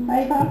 all those in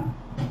favour?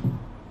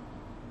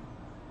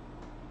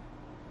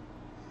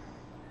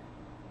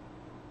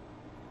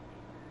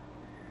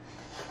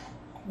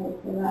 Okay,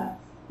 so that's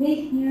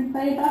Keith, you in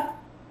favour?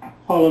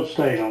 I'll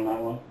abstain on that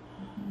one.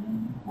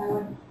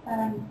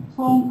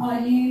 Tom, are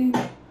you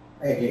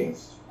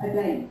Against.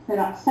 against? So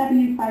that's 7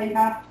 in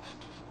favour,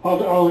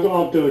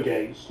 I'll do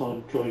against.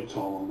 I'll join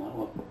Tom on that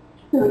one.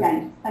 2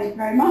 against. Thank you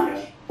very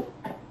much.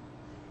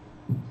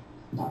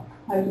 Yeah.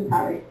 Proposal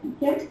carried.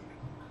 Thank you.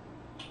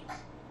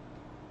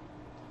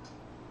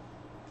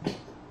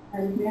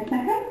 Bear with me a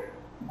second.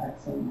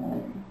 Let's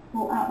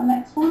sort out the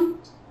next one.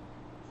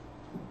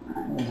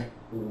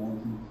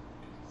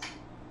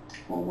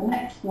 Well, the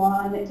next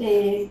one is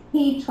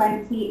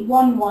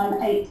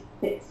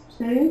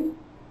P20-11862.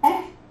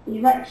 F,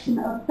 erection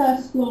of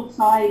first floor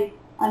side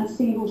and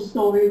single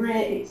story rear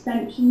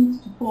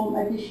extensions to form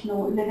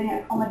additional living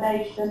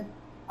accommodation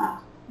at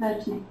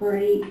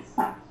 33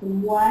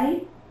 Saxon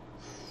Way.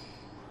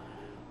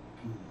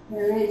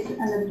 There is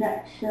an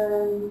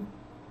objection.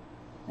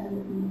 Bear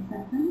with me a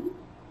second.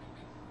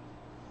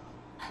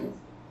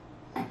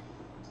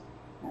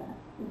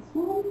 This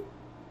one.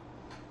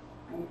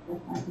 I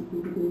can do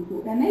the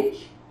Google image.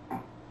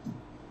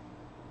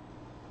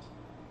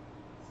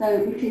 So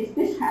it is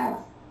this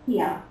house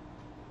here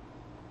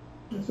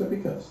That's a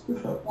because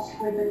this helps.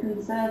 with the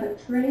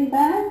conservatory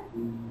there.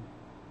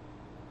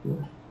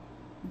 Yeah.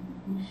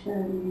 I'll show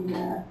you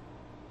the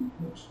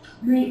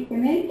street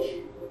image.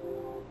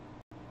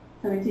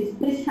 So it is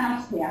this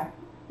house here.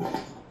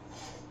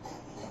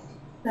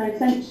 So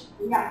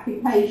essentially the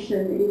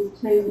application is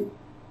to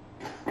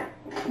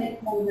take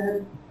on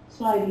the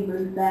sliding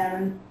roof there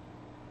and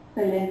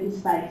fill in the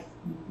space.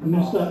 And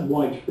is that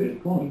white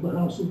bit part of the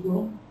house as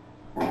well?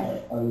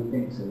 I would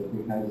think so, the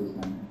big houses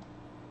down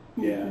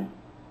Yeah.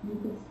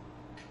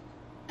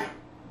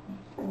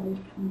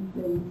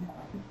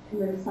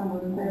 There some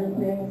of them very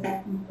clear in a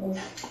second.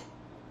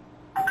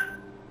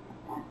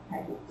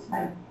 Okay,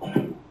 so,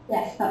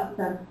 yes, that's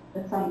the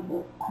front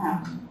of the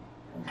house.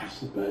 That's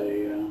the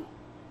bay,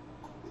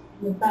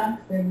 the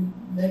back, then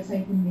they're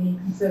taking the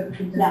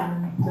conservative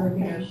down and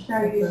everything I'll else.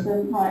 show you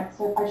some, right,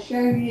 so I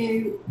show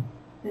you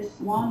this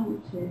one,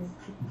 which is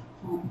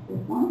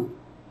this one.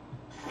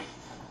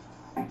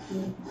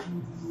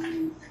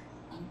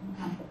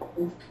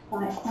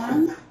 Site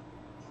plan.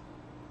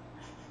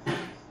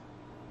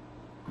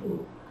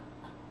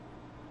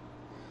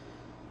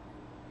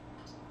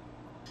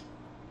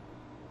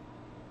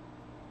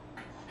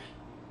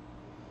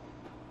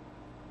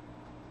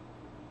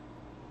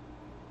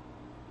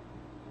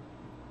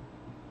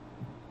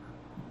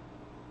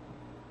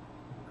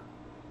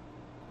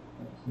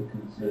 The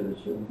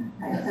conservatory.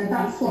 Okay, so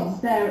that's what's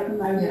there at the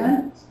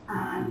moment,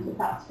 and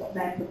that's what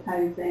they're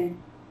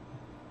proposing.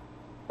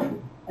 So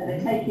they're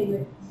taking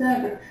the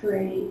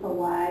conservatory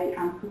away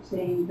and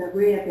putting the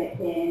rear bit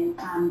in,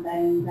 and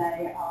then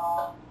they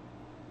are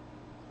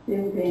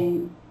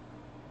building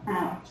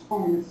out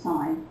on the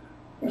side.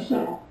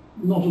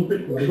 Not a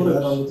bit. What is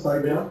that on the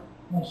side there?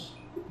 That's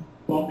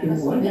blocking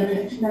That's the what way.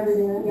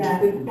 they're Yeah.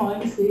 big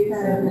flying seats. So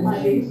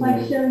if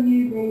I show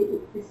you the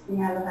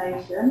existing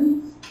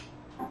elevations,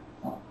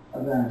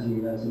 Around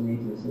you, there's a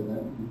meter, so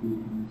that would be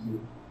easy.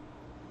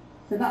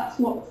 so that's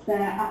what's there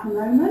at the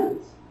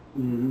moment.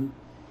 Mm-hmm.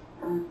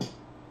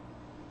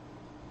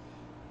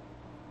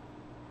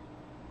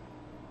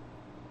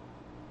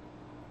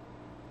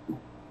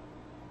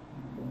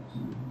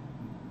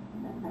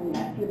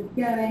 Yeah, so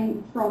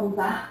going from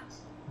that,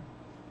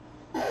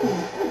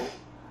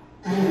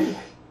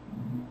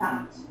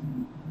 that.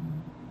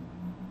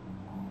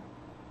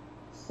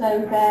 So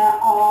there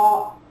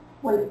are,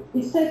 well,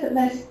 it says that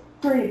there's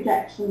 3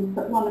 objections,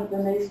 but one of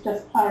them is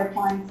just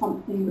clarifying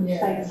something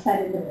which they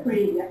said in the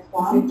previous It's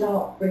one. a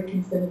dark brick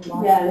instead of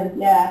light.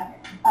 Yeah.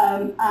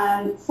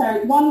 And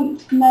so one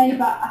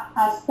neighbour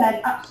has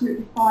said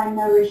absolutely fine,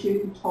 no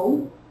issues at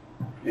all.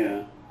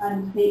 Yeah.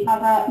 And the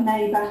other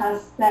neighbour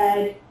has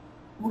said,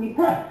 we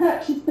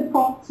purchased the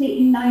property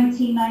in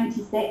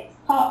 1996,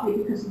 partly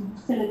because of the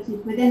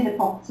facilities within the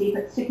property,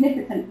 but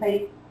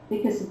significantly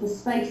because of the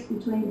space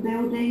between the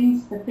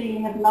buildings, the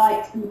feeling of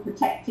light and the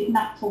protected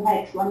natural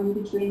hedge running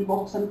between the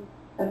bottom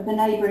of the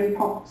neighbouring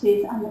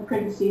properties and the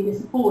privacy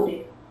this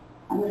afforded.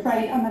 I'm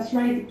afraid I must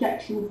raise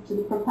objections to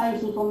the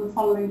proposals on the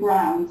following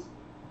grounds.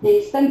 The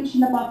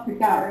extension above the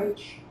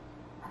garage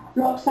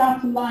blocks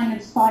out a line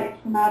of sight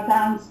from our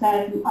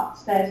downstairs and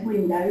upstairs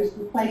windows,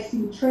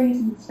 replacing trees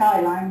and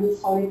skyline with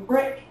solid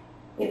brick.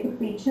 It would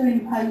be too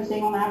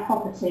imposing on our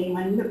property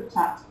when looked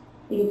at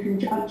in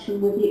conjunction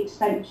with the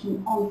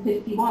extension on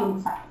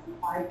 51 Saxon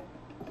Drive,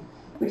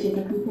 which is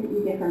a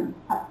completely different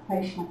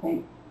application, I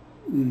think.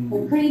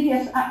 The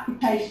previous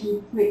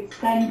applications to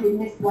extend in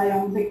this way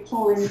on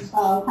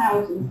Victorian-style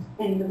houses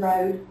in the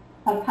road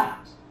have had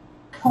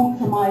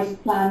compromise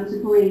plans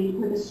agreed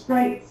with a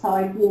straight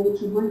side wall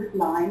to roof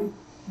line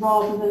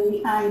rather than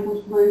the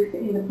angled roof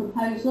in the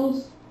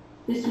proposals.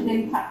 This would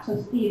impact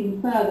us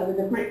even further with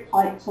a brick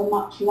height to a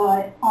much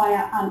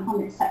higher and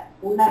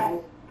unacceptable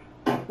level.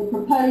 The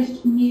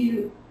proposed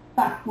new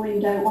back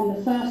window on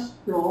the first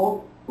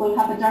floor will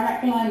have a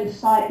direct line of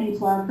sight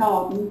into our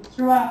garden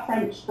through our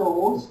French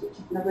doors, which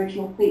is an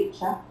original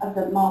feature of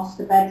the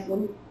master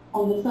bedroom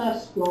on the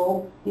first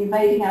floor,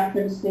 invading our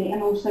privacy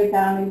and also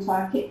down into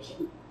our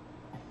kitchen.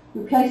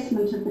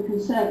 Replacement of the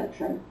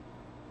conservatory.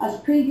 As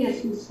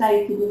previously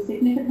stated, a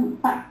significant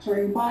factor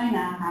in buying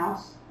our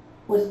house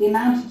was the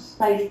amount of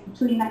space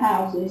between the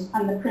houses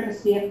and the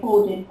privacy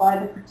afforded by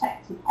the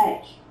protected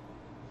hedge.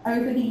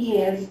 Over the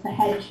years, the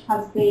hedge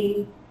has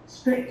been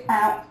stripped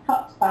out,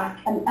 cut back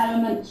and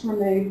elements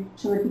removed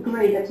to a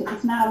degree that it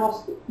has now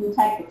lost its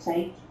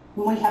integrity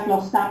and we have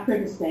lost our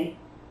privacy.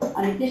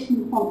 An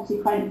additional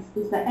consequence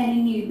is that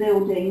any new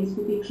buildings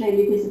will be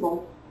clearly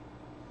visible.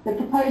 The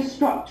proposed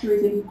structure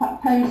is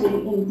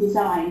imposing in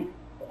design.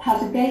 It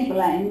has a gable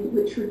end,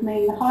 which would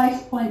mean the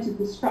highest point of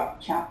the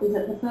structure is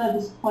at the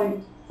furthest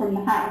point from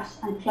the house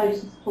and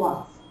closest to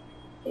us.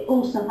 It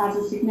also has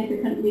a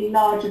significantly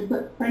larger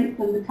footprint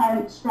than the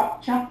current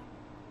structure.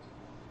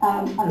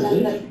 And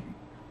then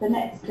the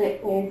next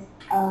bit is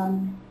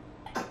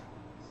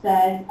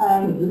says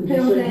the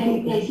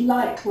building is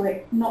light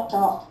brick, not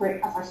dark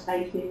brick, as I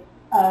stated.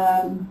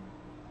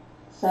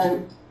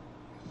 So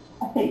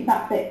I think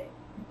that bit,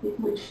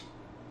 which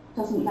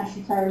doesn't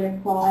necessarily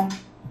apply.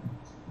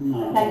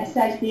 No. Then it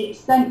says the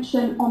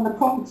extension on the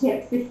property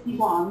at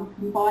 51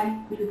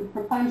 combined with the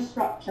proposed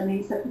structure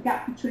means that the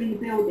gap between the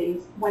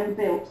buildings when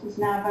built is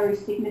now very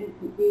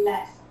significantly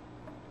less,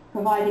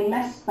 providing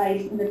less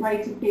space and a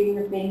greater feeling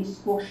of being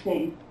squashed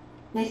in.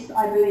 This,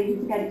 I believe,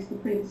 is against the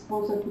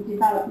principles of the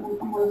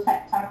development and will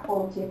affect our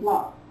quality of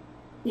life.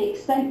 The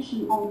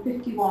extension on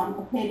 51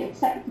 appeared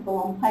acceptable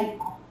on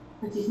paper,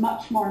 but is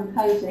much more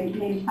imposing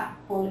and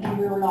impactful in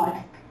real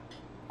life.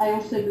 I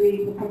also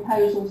believe the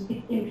proposals,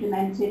 if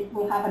implemented,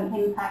 will have an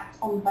impact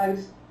on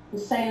both the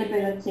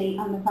saleability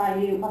and the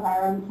value of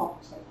our own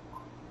property.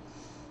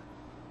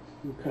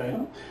 Okay.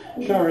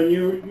 Sharon,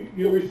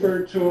 you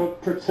referred to a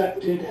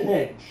protected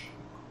hedge.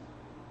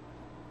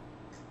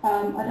 I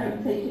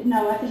don't think,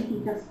 no, I think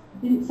he just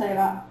didn't say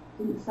that,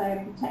 didn't say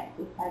a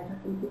protected hedge,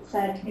 I think it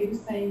said, It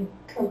was saying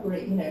cover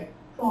it, you know,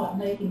 try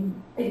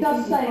making. it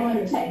does say a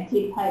privacy.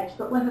 protected hedge,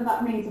 but whether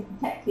that means a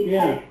protected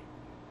Yeah. hedge.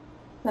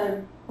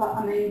 So, but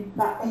I mean,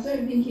 I that's,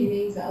 don't think he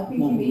means that. I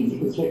think he means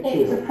it's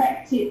it's a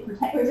protected,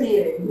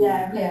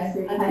 Yeah, privacy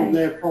and On hedge.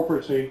 their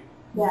property.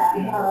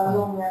 Yeah,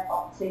 along their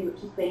property,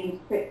 which has been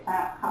stripped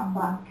out, cut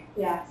back,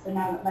 yeah, so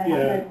now that they Yeah.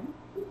 have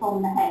no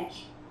from the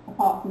hedge,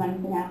 apart from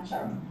anything else.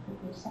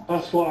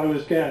 That's what I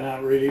was getting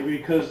at really,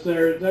 because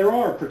there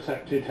are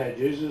protected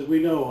hedges, as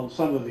we know, on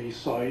some of these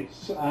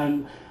sites,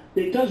 and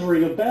it does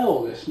ring a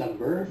bell, this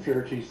number,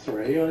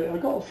 33. I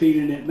got a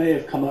feeling it may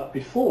have come up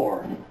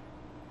before.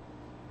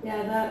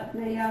 Yeah,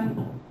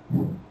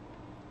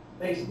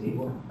 Basically,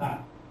 what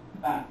that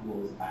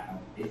was about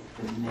is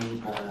the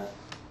neighbour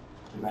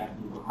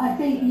directly. I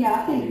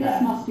think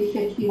this must be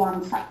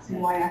 51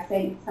 Saxon Way, I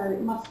think, so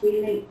it must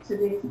be linked to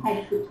this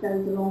hedge which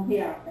goes along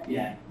here, I think.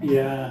 Yeah.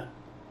 Yeah.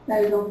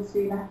 So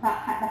obviously the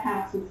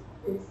house is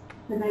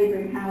the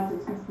neighbouring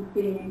houses must be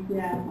feeling,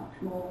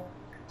 much more,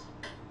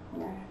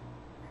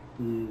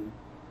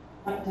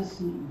 That does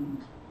seem.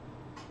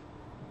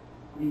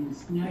 I mean,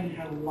 knowing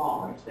how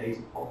large those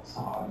plots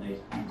are and those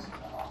houses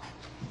are,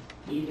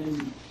 even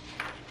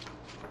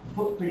the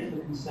footprint of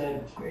the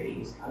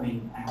conservatory is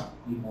coming out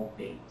a few more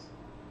feet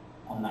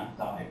on that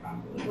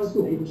diagram. I thought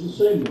it was the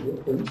same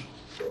footprint.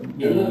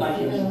 It looked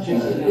like it was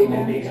just a little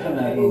bit bigger,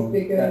 It is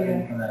bigger,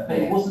 yeah. but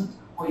it wasn't to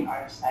the point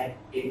I said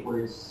it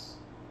was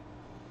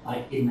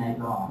like in their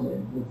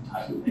garden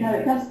type of thing. no,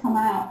 it does come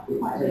out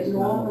quite a bit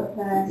more, but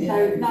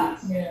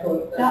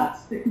so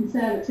that's the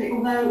conservatory,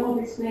 although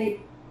obviously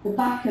the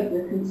back of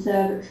the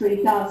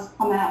conservatory does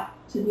come out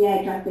to the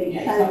edge, I think.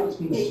 Yeah, so it's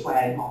been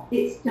squared off.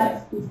 it's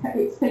just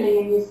it's filling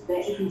in this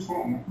bit, isn't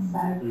it?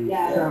 So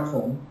yeah.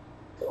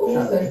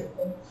 Also,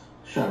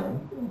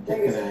 Sharon,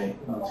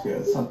 let's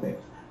get something.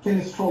 Can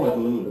you scroll it a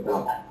little bit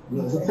up?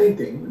 The same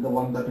thing, the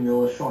one that you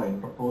were showing,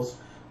 proposed,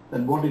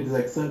 then what it is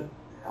except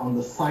on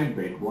the side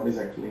bit, what is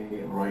actually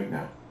right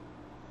now?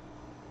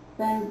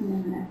 Bear with me a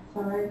minute,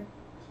 sorry.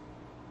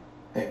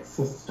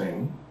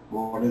 Existing,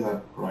 what is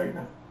that right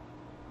now?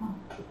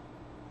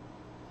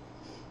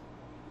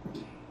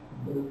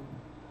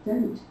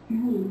 Don't.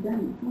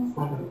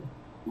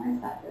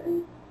 Where's that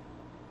doing?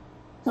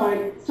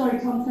 Sorry,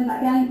 Tom, say that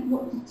again.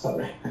 What?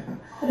 Sorry.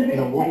 Put a bit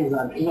No, of what is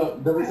text. that? No,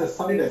 there is a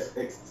side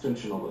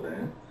extension over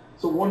there.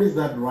 So what is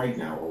that right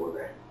now over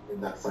there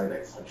in that side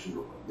extension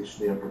which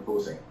they are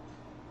proposing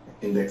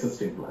in the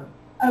existing plan?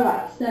 All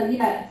right.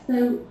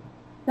 So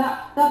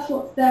that's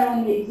what's there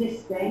on the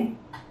existing.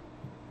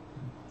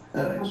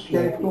 Can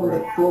you call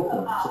it floor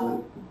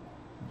plan?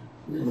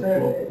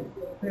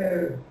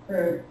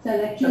 So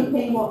they're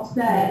keeping what's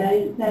there.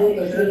 They I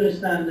literally.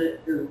 understand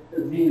that the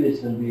view is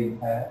going to be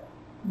impaired.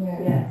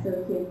 Yeah. So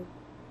it is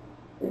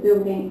the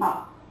building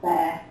up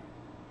there.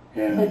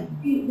 Yeah. So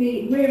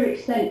the rear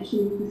extension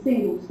is the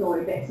single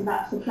story bit, so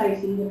that's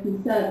replacing the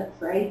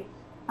conservatory,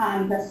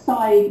 and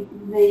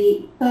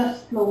the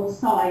first floor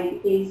side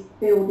is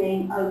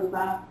building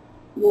over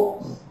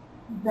what's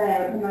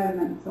there at the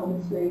moment, so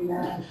obviously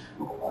there.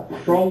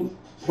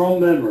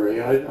 From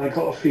memory, I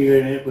got a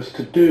feeling it was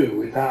to do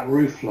with that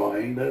roof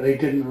line that they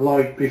didn't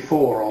like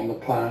before on the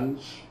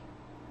plans.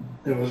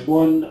 There was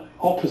one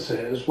opposite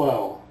as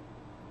well,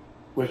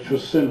 which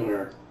was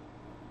similar.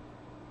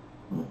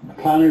 The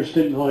planners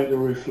didn't like the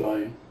roof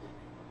line.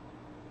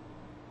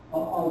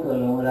 I'll go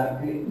along with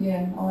that.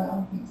 yeah,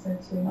 I think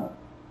so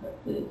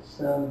too.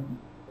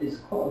 It's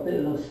quite a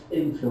bit of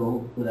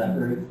infill with that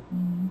roof.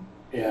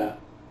 Yeah.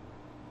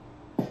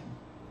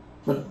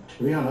 But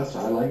to be honest,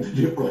 I like the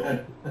new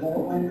plan.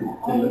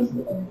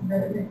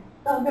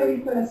 That very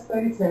first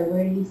photo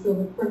where you saw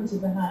the front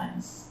of the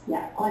house,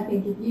 I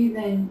think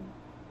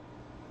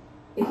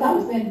if that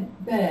was then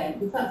there,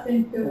 if that's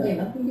then filled in,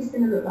 I think it's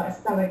going to look like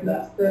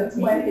Stalaglites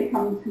 13. Where it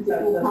comes, because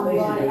it will come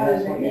right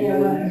That's over what here,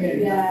 won't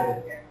it?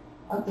 Yeah.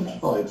 I think that's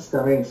Oh, it's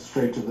coming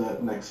straight to the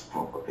next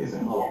property, isn't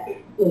it?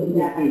 Doesn't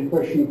give the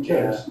impression of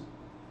terrace.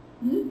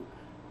 Hmm?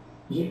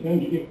 Is it going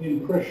to give the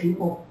impression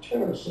of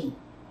terracing?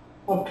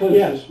 Up close.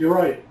 Yes, you're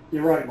right,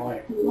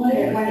 Mike. When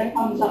it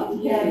comes up to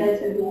here, there's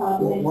going to be hard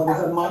to What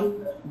is that,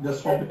 Mike?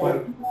 Just want to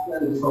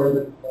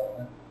clarify.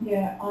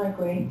 Yeah, I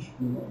agree.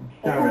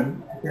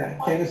 Karen,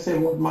 can you say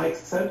what Mike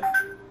said?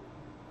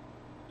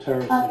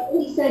 Terrace.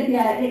 He said,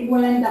 it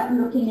will end up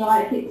looking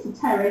like it's a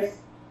terrace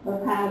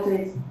of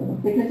houses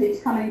because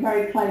it's coming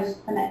very close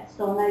to the next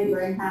door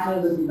neighbouring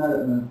house.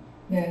 Overdevelopment.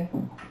 Yeah.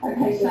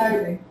 Okay,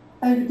 so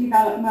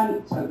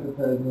overdevelopment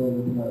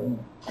Overdevelopment.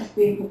 has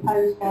been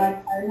proposed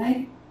by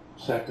Tony,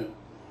 Second.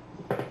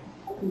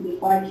 seconded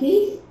by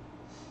Keith.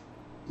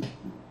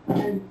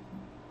 And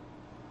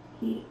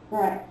Keith,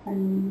 right,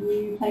 can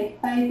you take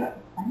favour?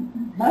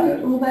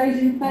 Vote, all those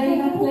in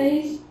favour,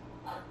 please.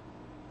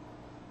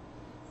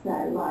 So,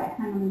 right,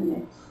 hang on a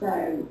minute.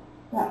 So,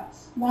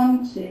 that's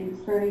 1,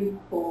 2, 3,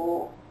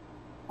 4,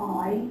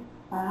 5,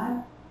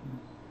 Fab.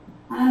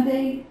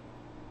 Andy?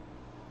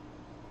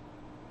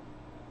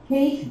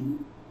 Keith?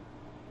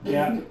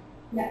 Yeah.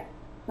 Yeah,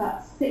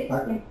 that's 6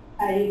 in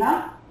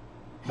favour.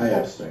 I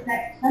abstain.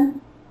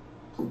 Objection?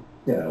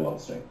 Yeah, I'll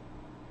abstain.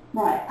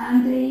 Right,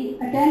 Andy,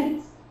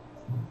 against?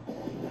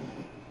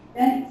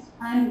 Against,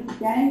 and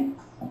against.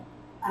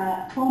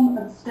 Tom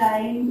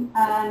abstained,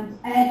 and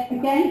Ed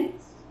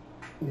against?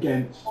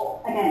 Against.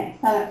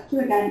 Against, so that's 2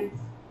 against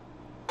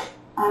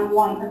and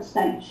 1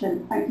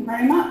 abstention. Thank you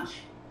very much.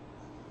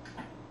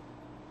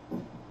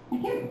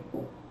 Thank you.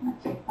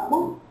 That's it, that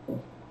one.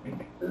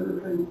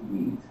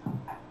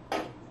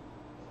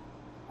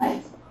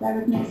 Right, bear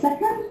with me a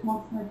second,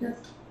 whilst I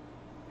just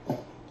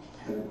just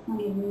so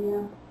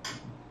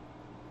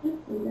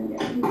we don't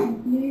get too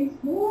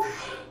confused more.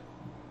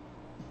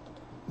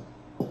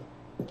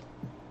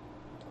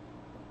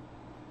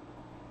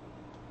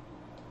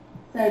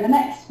 So the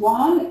next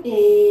one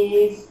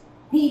is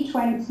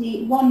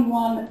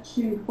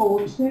P20-11242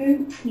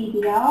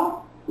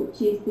 PDR,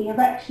 which is the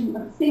erection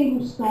of a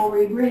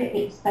single-storey rear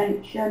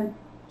extension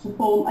to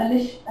form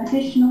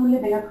additional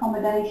living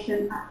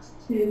accommodation at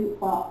 2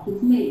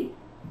 Barclays Mead.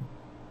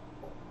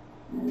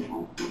 And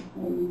I'll put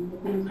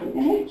in the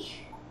image.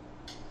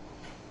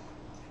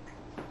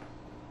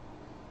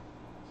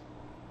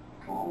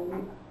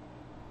 So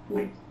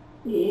it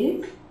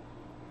is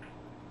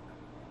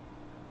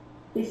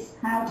this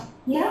house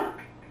here.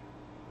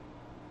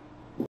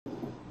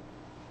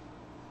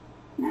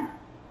 Now,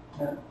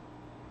 show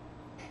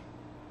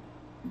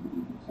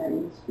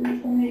you the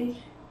street image.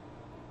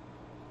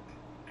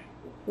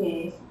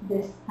 Is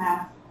this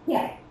house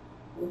here.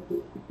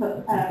 Put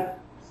a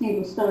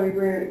single-storey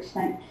rear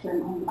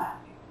extension on the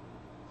back.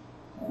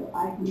 So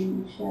I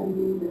can show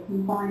you the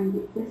combined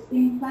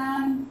existing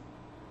plans.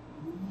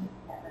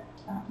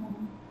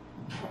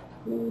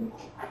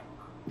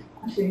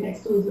 Actually,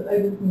 next door is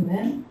over from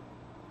them.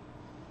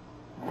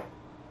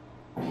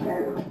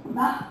 So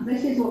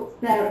this is what's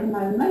there at the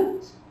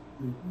moment.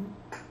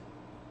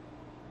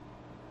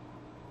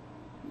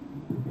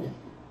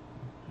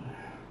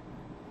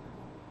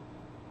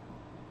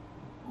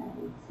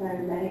 So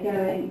they're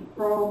going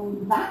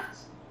from that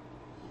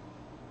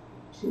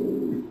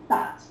to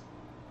that.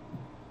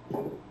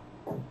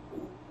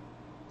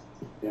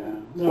 Yeah,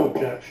 no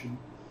objection.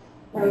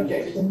 No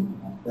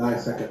objection. Yeah, I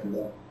second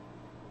that.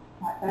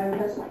 Right, there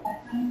it is.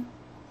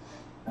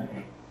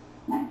 Okay.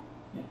 Yeah.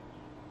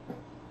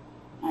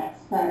 Right,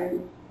 so,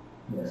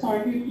 Yeah.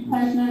 sorry, who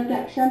proposed no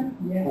objection?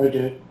 Yeah. I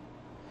did.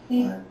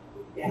 Please,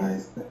 Yeah. I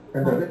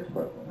seconded it,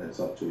 but it's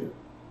up to you.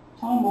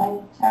 Tom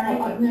or Terry?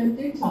 I've never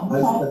do Tom.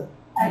 I Tom. said-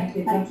 Thank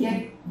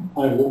you.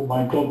 I walk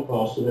my dog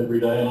past it every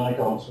day and I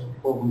can't see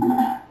a problem.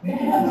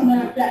 That's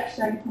no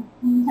objection.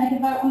 Can you take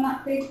a vote on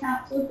that, please,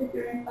 councillors, if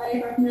you're in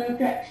favour of no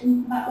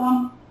objection to that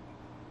one?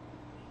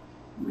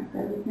 Might go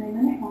with me a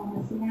minute while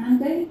I see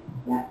Andy.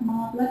 Yeah,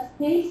 marvellous,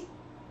 please.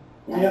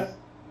 Yes.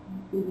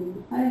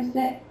 You opposed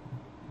it.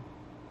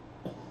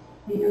 Are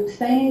you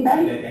abstaining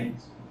then?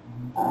 Against.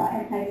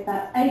 Alright, okay, so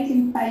that's 8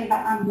 in favour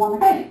and 1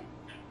 against.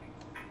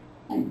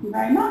 Thank you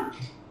very much.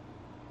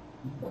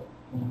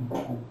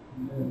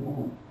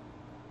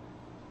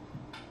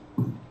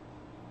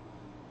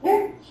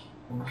 Yeah.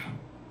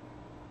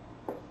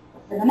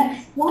 So the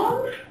next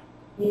one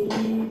is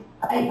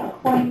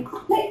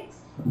 8.6,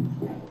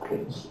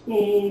 which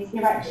is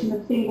erection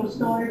of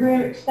single-storey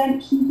rear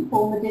extension to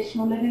form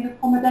additional living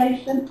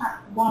accommodation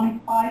at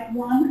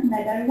 151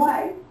 Meadow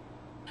Way.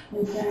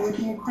 Please bear with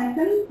me a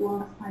second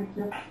whilst I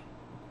just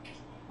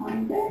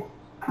find it.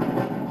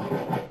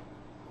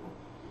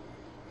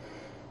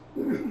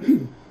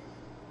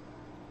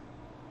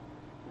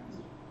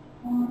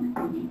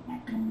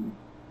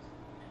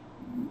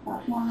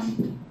 That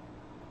one.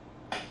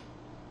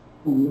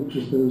 Looks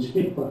as though he's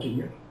hit-butting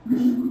it.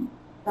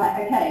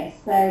 Right, okay,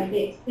 so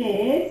it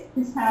is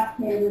this house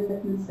here with the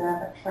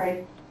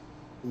conservatory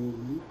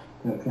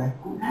Okay.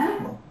 on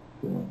there.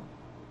 Yeah.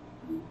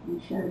 I'll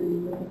show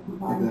you the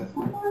combined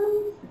plans.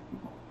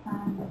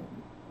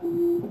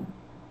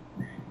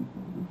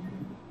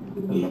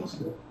 It looks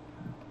good.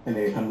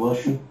 Any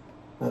conversion?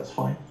 That's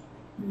fine.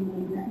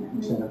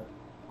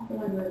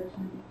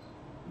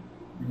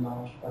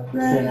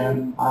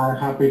 I'm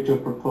happy to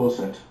propose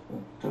it.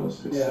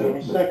 It's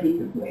Yeah,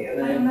 second.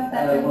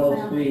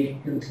 Whilst we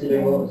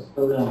consider what's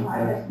going on.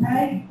 Right,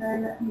 okay, so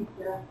let me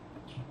just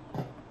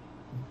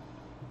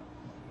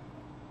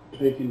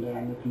Taking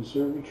down the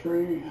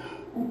conservatory.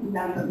 open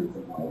down the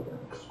conservatory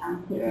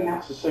and picking Yeah, up.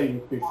 it's the same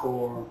as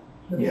before.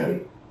 Yeah.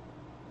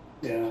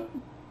 Yeah.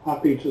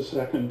 Happy to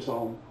second,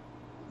 Tom.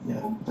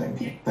 Yeah.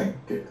 Thank you. Thank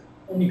you.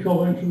 Any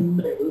comment from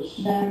the neighbours?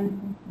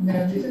 Then, No,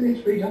 there's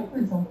only 3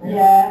 documents on there.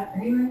 yeah,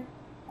 Anyway.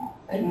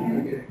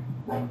 okay.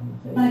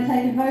 Can I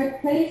take a vote,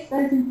 please?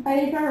 Those in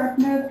favour of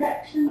no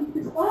objection to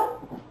this one?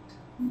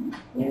 Thank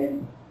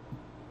you.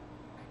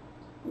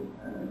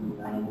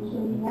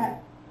 Yeah,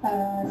 so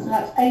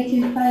that's 8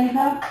 in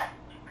favour.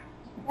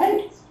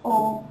 Against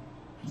or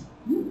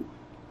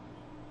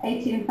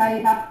 8 in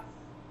favour.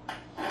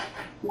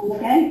 All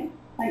again.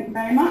 Thank you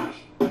very much.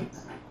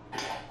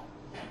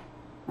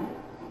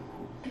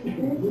 He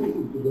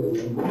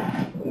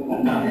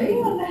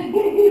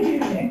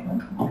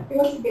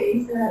wants to get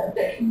his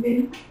objections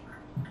in. Is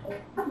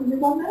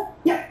it on there?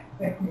 Yeah.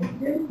 Okay.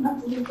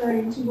 council is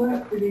going to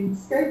work within the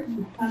scope of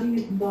the planning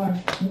and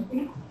environment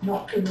committee,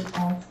 not for the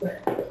task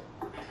that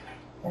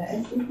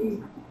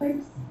SCP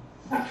thinks.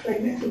 Perhaps they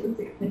met with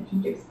the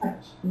mentioned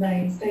dispatch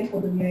lane,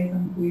 stakeholder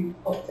liaison group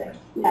update.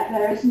 Yeah,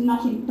 there is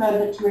nothing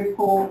further to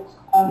report.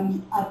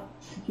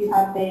 If you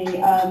have the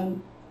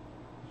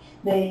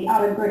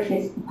Alan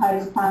Griffiths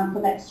proposed plan for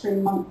the next 3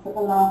 months at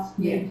the last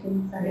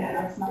meeting, so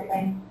there's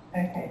nothing.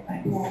 Okay,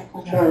 thanks. Yeah.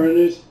 Sharon,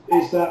 is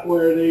that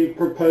where they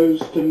propose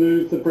to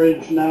move the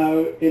bridge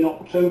now in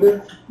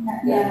October?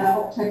 Yeah,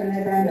 October,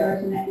 November,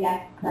 isn't it?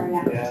 Yeah, so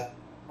yeah. Yeah,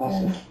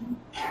 that's it.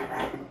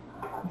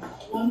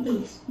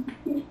 London's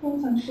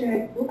report on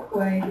shared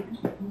walkway,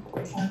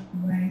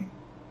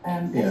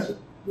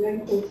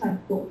 local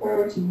transport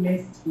priority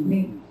list,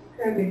 link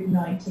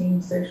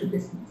COVID-19 social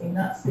distancing.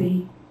 That's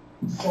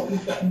what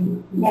you've got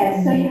in.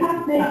 Yeah, so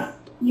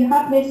you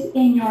have this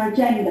in your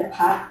agenda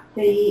pack,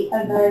 the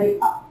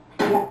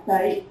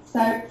update.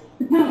 So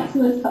the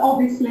councillors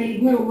obviously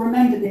will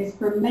remember this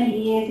from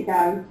many years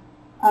ago.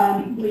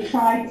 We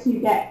tried to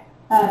get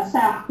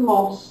South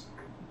Gloss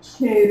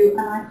to,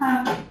 and I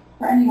have,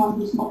 for anyone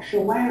who's not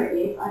sure where it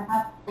is, I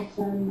have got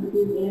some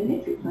Google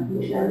image which I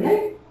can show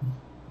you.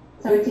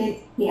 So it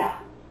is here.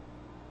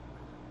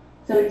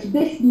 So it's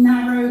this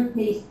narrow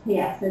piece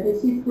here. So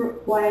this is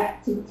Brookway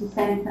Activity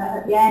Centre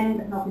at the end,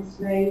 and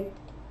obviously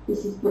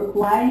this is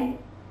Brookway.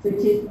 So it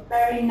is a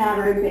very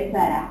narrow bit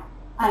there.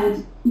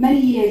 And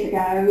many years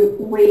ago,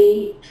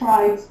 we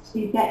tried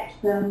to get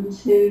them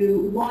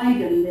to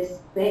widen this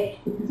bit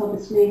because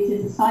obviously it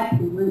is a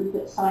cycling route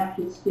that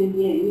cyclists do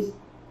use.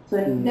 So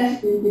if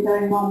pedestrians are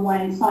going one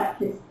way and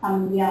cyclists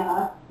coming the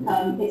other,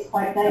 it's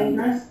quite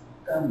dangerous.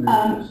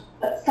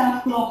 But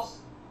South Gloss,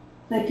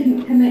 they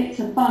couldn't commit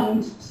to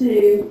fund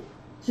to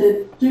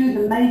do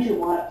the major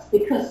works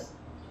because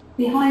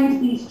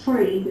behind these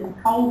trees is a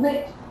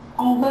culvert.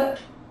 So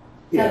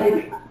they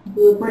have to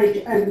do a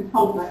bridge over the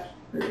culvert.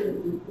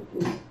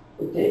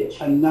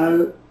 And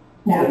now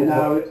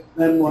it's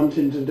them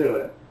wanting to do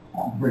it.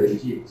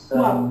 Bridge, it's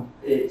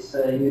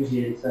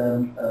usually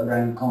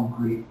around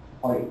concrete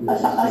pipe.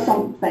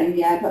 Something,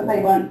 yeah, but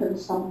they weren't going to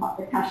stump up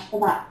the cash for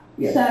that.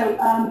 Yeah. So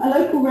a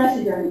local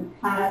resident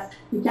has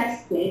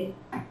suggested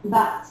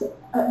that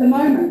at the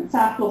moment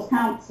South Gloss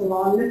Council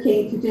are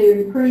looking to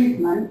do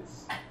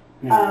improvements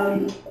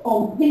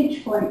on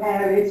pinch point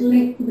areas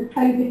linked to the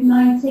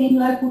COVID-19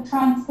 local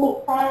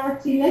transport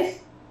priority list.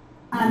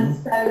 And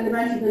so the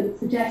resident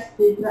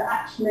suggested that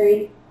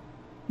actually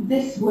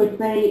this would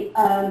be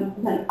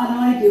an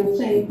ideal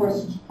thing for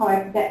us to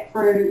try to get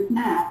through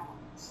now.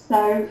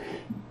 So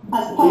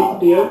as part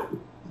of that,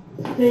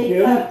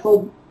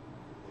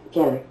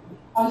 sorry.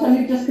 I was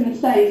only just going to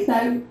say,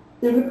 so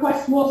the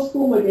request was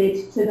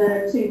forwarded to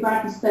the two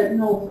Bradley Stoke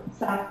North and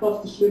South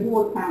Gloucestershire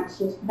Ward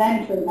Councillors for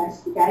them to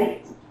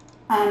investigate.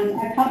 And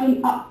I've had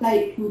an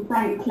update from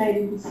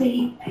Franklin this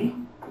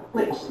evening,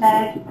 which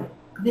said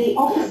the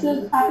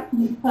officers have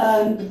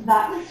confirmed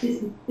that this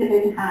is still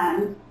in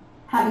hand,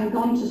 having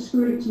gone to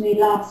scrutiny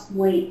last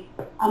week,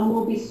 and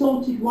will be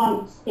sorted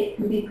once it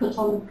can be put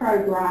on the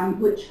programme,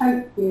 which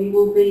hopefully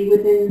will be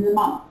within the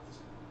month.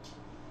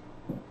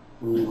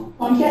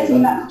 I'm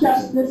guessing that's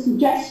just the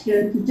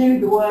suggestion to do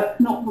the work,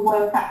 not the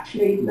work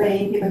actually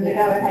being given the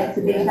go-ahead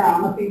to be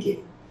done. I think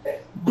it's,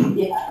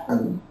 yeah.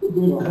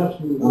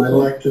 I'd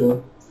like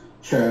to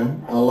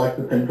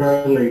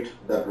congratulate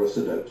that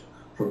resident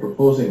for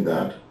proposing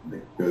that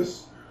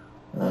because,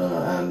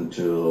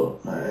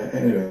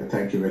 anyway,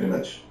 thank you very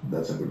much.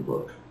 That's a good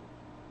work.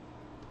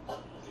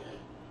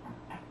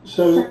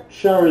 So,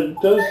 Sharon,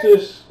 does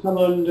this come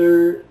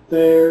under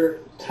their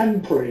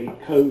temporary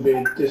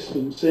COVID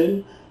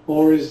distancing,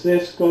 or is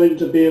this going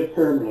to be a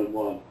permanent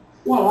one?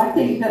 Well, I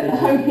think that the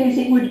hope is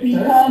it would be a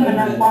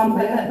permanent one,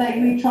 but that they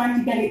would try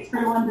to get it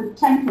through under the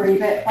temporary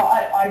bit.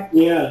 But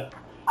yeah.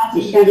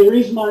 You see,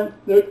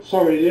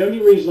 the only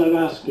reason I'm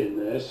asking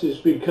this is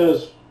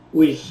because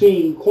we've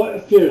seen quite a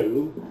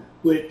few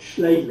which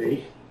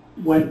lately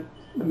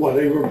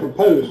they were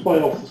proposed by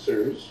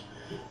officers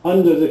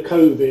under the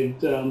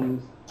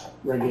COVID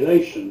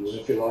regulations,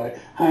 if you like,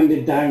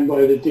 handed down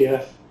by the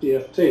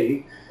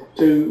DFT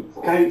to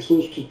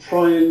councils to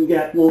try and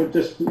get more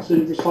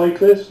distancing for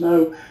cyclists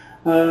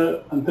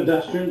and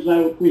pedestrians.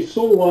 Now, we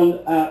saw one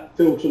at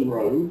Filton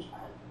Road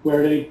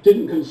where they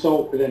didn't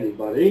consult with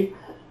anybody,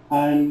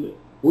 and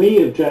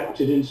we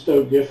objected in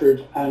Stoke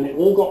Gifford, and it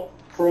all got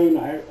thrown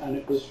out and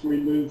it was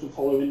removed the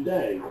following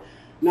day.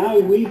 Now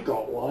we've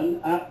got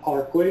one at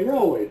Parkway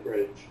Railway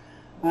Bridge,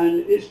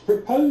 and it's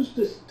proposed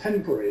as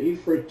temporary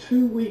for a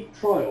 2-week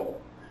trial.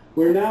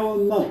 We're now a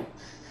month,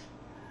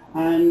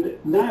 and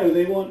now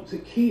they want to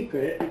keep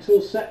it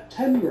until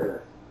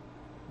September.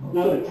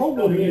 Now the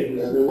problem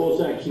is there was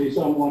actually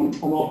an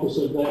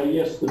officer there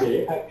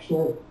yesterday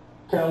actually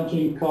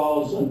counting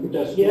cars and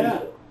pedestrians.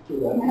 Yeah.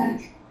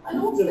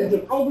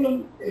 The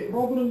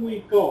problem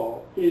we've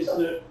got is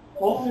that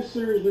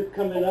officers are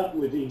coming up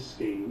with these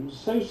schemes,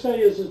 so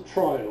say as a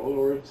trial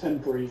or a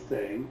temporary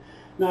thing.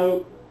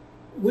 Now,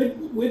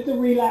 with the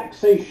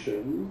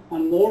relaxation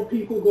and more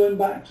people going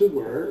back to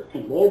work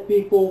and more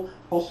people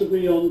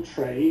possibly on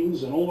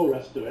trains and all the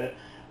rest of it,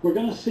 we're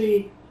going to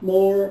see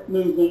more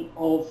movement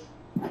of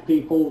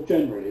people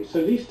generally.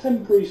 So these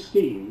temporary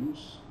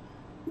schemes,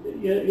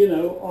 you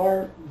know,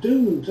 are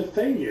doomed to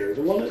failure.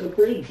 The one at the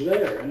bridge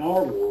there in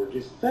our ward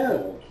is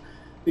failed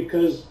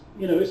because,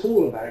 you know, it's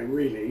all about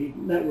really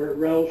Network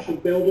Rail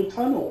should build a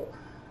tunnel.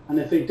 And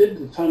if they did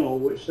the tunnel,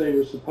 which they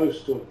were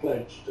supposed to have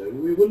pledged to,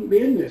 we wouldn't be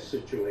in this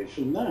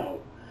situation now.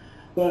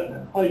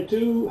 But I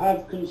do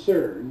have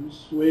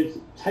concerns with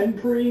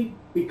temporary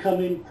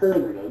becoming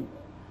permanent,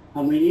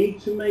 and we need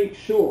to make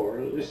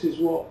sure that this is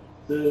what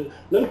the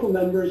local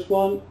members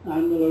want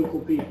and the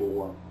local people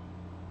want.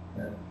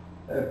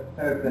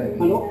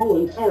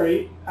 And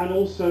sorry, and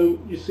also,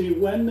 you see,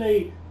 when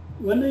they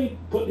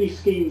put these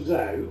schemes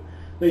out,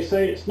 they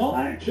say it's not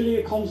actually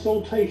a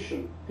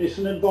consultation, it's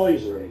an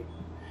advisory.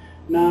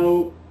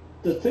 Now,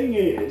 the thing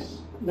is,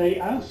 they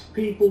ask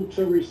people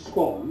to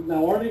respond.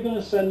 Now, are they going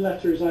to send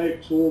letters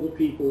out to all the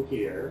people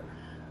here?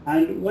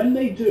 And when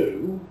they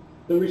do,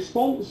 the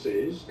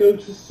responses go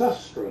to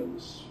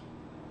Sustrans.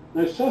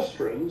 Now,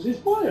 Sustrans is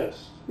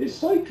biased. It's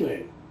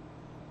cycling.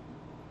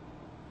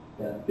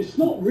 Yeah. It's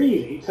not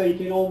really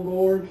taking on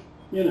board,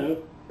 you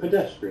know,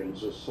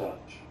 pedestrians as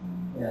such.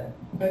 Yeah,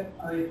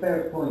 I mean,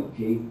 fair point,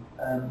 Keith.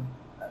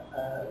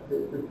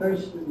 The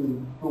person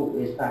who brought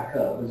this back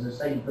up was the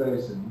same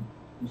person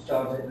who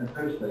started it in the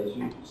first place,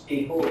 which was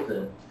Steve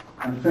Horton.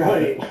 And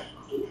Right.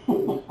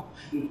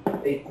 He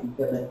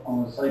done it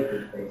on a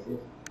cycling basis,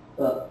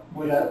 but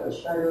without a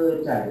shadow of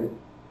a doubt,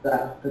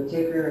 that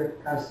particular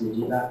passage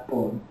at that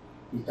point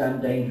is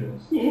damn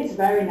dangerous. It is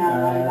very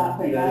narrow, that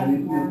bit.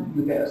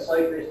 You get a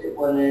cyclist at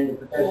one end, a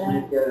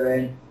pedestrian at the other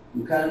end,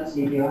 you can't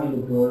see behind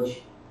the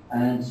bush,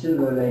 and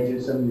sooner or later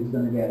somebody's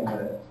going to get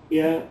hurt.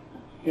 Yeah.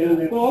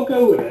 Yeah, well, I'll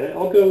go with it.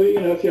 I'll go with, you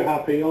know, if you're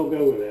happy, I'll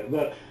go with it.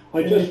 But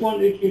I just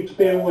wanted you to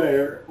be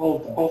aware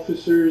of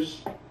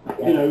officers,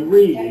 you know,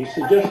 really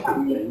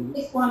suggesting things.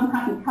 This one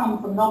hasn't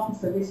come from an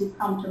officer, this has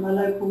come from a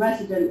local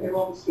resident who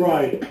obviously...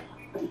 Right.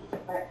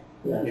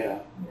 Yeah. Yeah.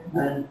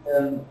 And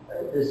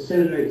the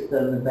sooner it's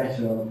done, the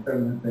better on a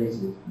permanent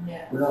basis.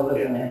 Yeah. We're not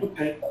looking Yeah. at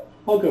Okay.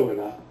 I'll go with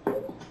that.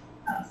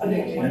 I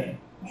think one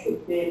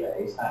should fear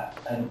though is that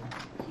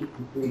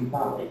people really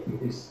valid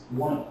because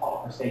one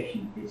part of the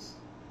station is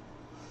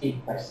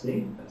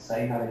interesting, let's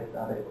say, how they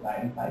put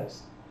that in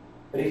place.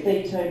 But if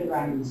they turned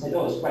around and said,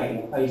 oh, it's great,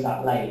 we'll close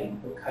that lane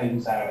and put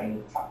cones out in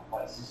the traffic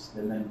light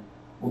system and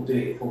we'll do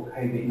it for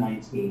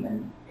COVID-19,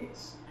 and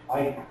it's,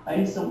 I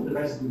understand what the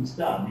residents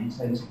done in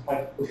terms of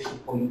trying to push the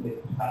point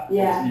with that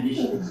an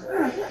initiative.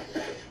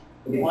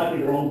 But it might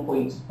be the wrong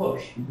point to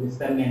push because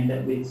then we end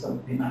up with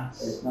something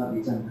that's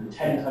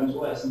 10 times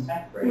worse than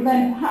temporary. Well,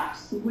 then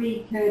perhaps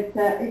we could,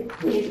 if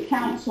the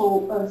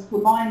council has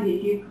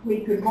reminded you,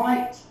 we could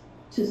write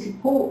to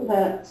support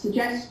the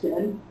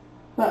suggestion,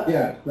 but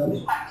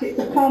in fact it's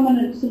a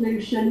permanent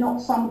solution, not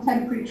some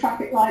temporary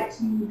traffic lights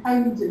and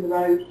cones in the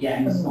road. Yeah,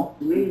 and it's not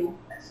real.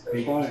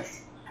 Right.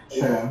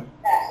 Chair.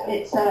 Yeah,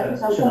 it's a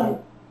Chair.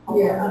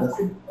 Yeah,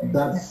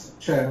 That's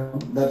Chair.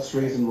 That's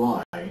the reason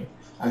why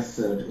I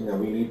said, you know,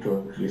 we need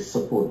to actually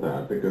support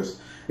that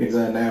because it's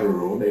a narrow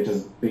road. It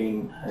has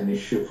been an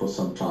issue for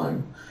some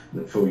time,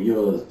 for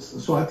years.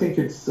 So I think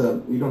it's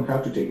we don't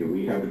have to take it.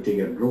 We have to take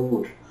a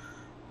broad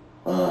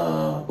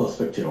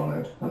perspective on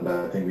it, and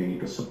I think we need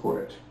to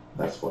support it.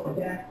 That's what I would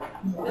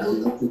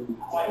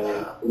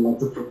like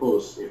to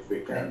propose if we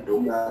can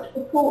do that.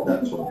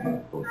 That's what I'm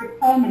a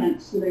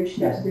permanent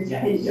solution to this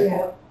pinch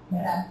point.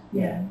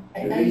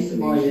 The reason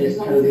why this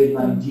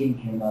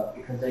COVID-19 came up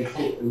because they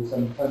thought there was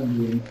some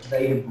funding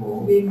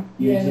available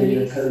using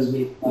the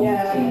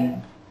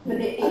COVID-19. But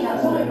it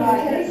doesn't look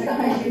like the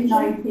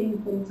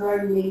COVID-19 things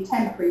are only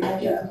temporary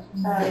measures.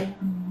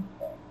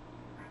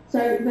 So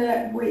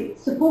we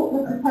support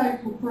the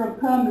proposal for a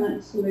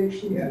permanent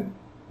solution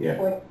for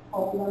the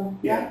problem.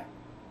 Yeah,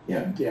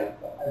 and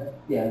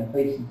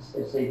basically,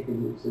 say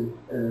it's a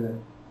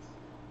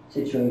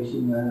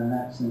situation where an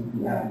accident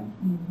can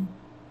happen.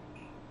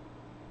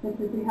 So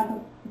did we have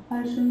a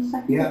proposal in a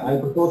second? Yeah, I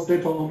proposed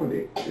it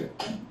already.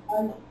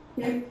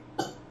 Yeah.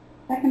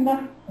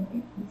 Seconder?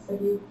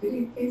 Did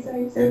you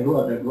say so?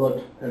 Edward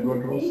Ross.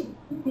 Did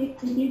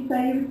you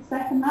say you would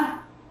second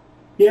that?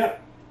 Yeah.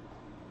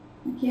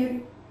 Thank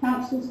you.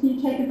 Councillors, can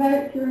you take a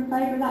vote if you're in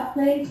favour of that,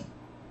 please?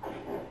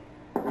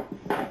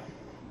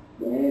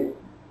 You.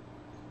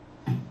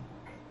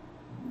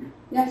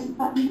 Yes, is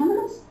that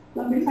unanimous?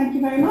 Lovely, thank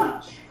you very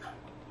much.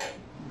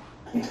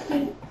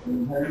 Nothing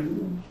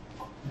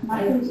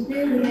to do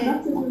with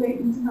it.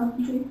 Relating to health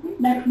and safety?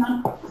 No,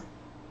 none.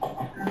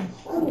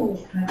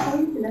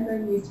 Point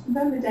 11 is to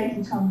confirm the date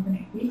and time of the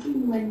next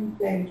meeting,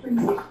 Wednesday,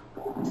 26th.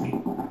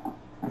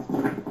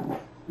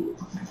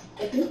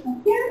 Thank you.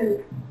 Thank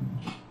you.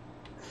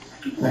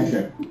 Thank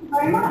you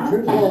very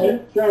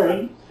much.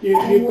 Sharon,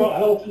 you've got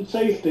health and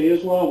safety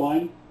as well,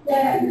 mine.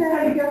 Yeah, you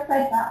just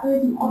said that,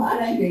 isn't it?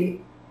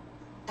 Actually,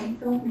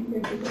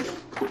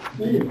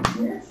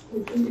 Yes,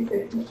 it's really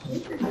good.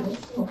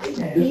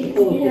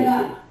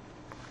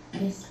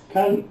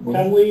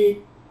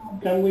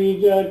 Can we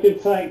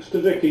give thanks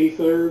to Vicky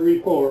for her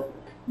report?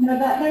 No,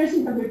 there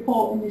isn't a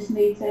report in this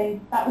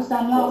meeting. That was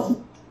done last.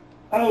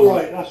 Oh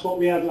right, that's what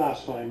we had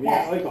last time.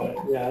 Yeah, I got it.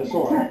 Yeah, it's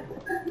all right.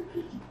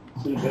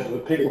 It's in a bit of a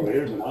pickle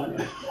here tonight.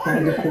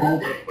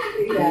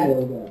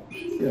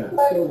 Yeah.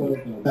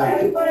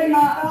 Thank you very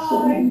much.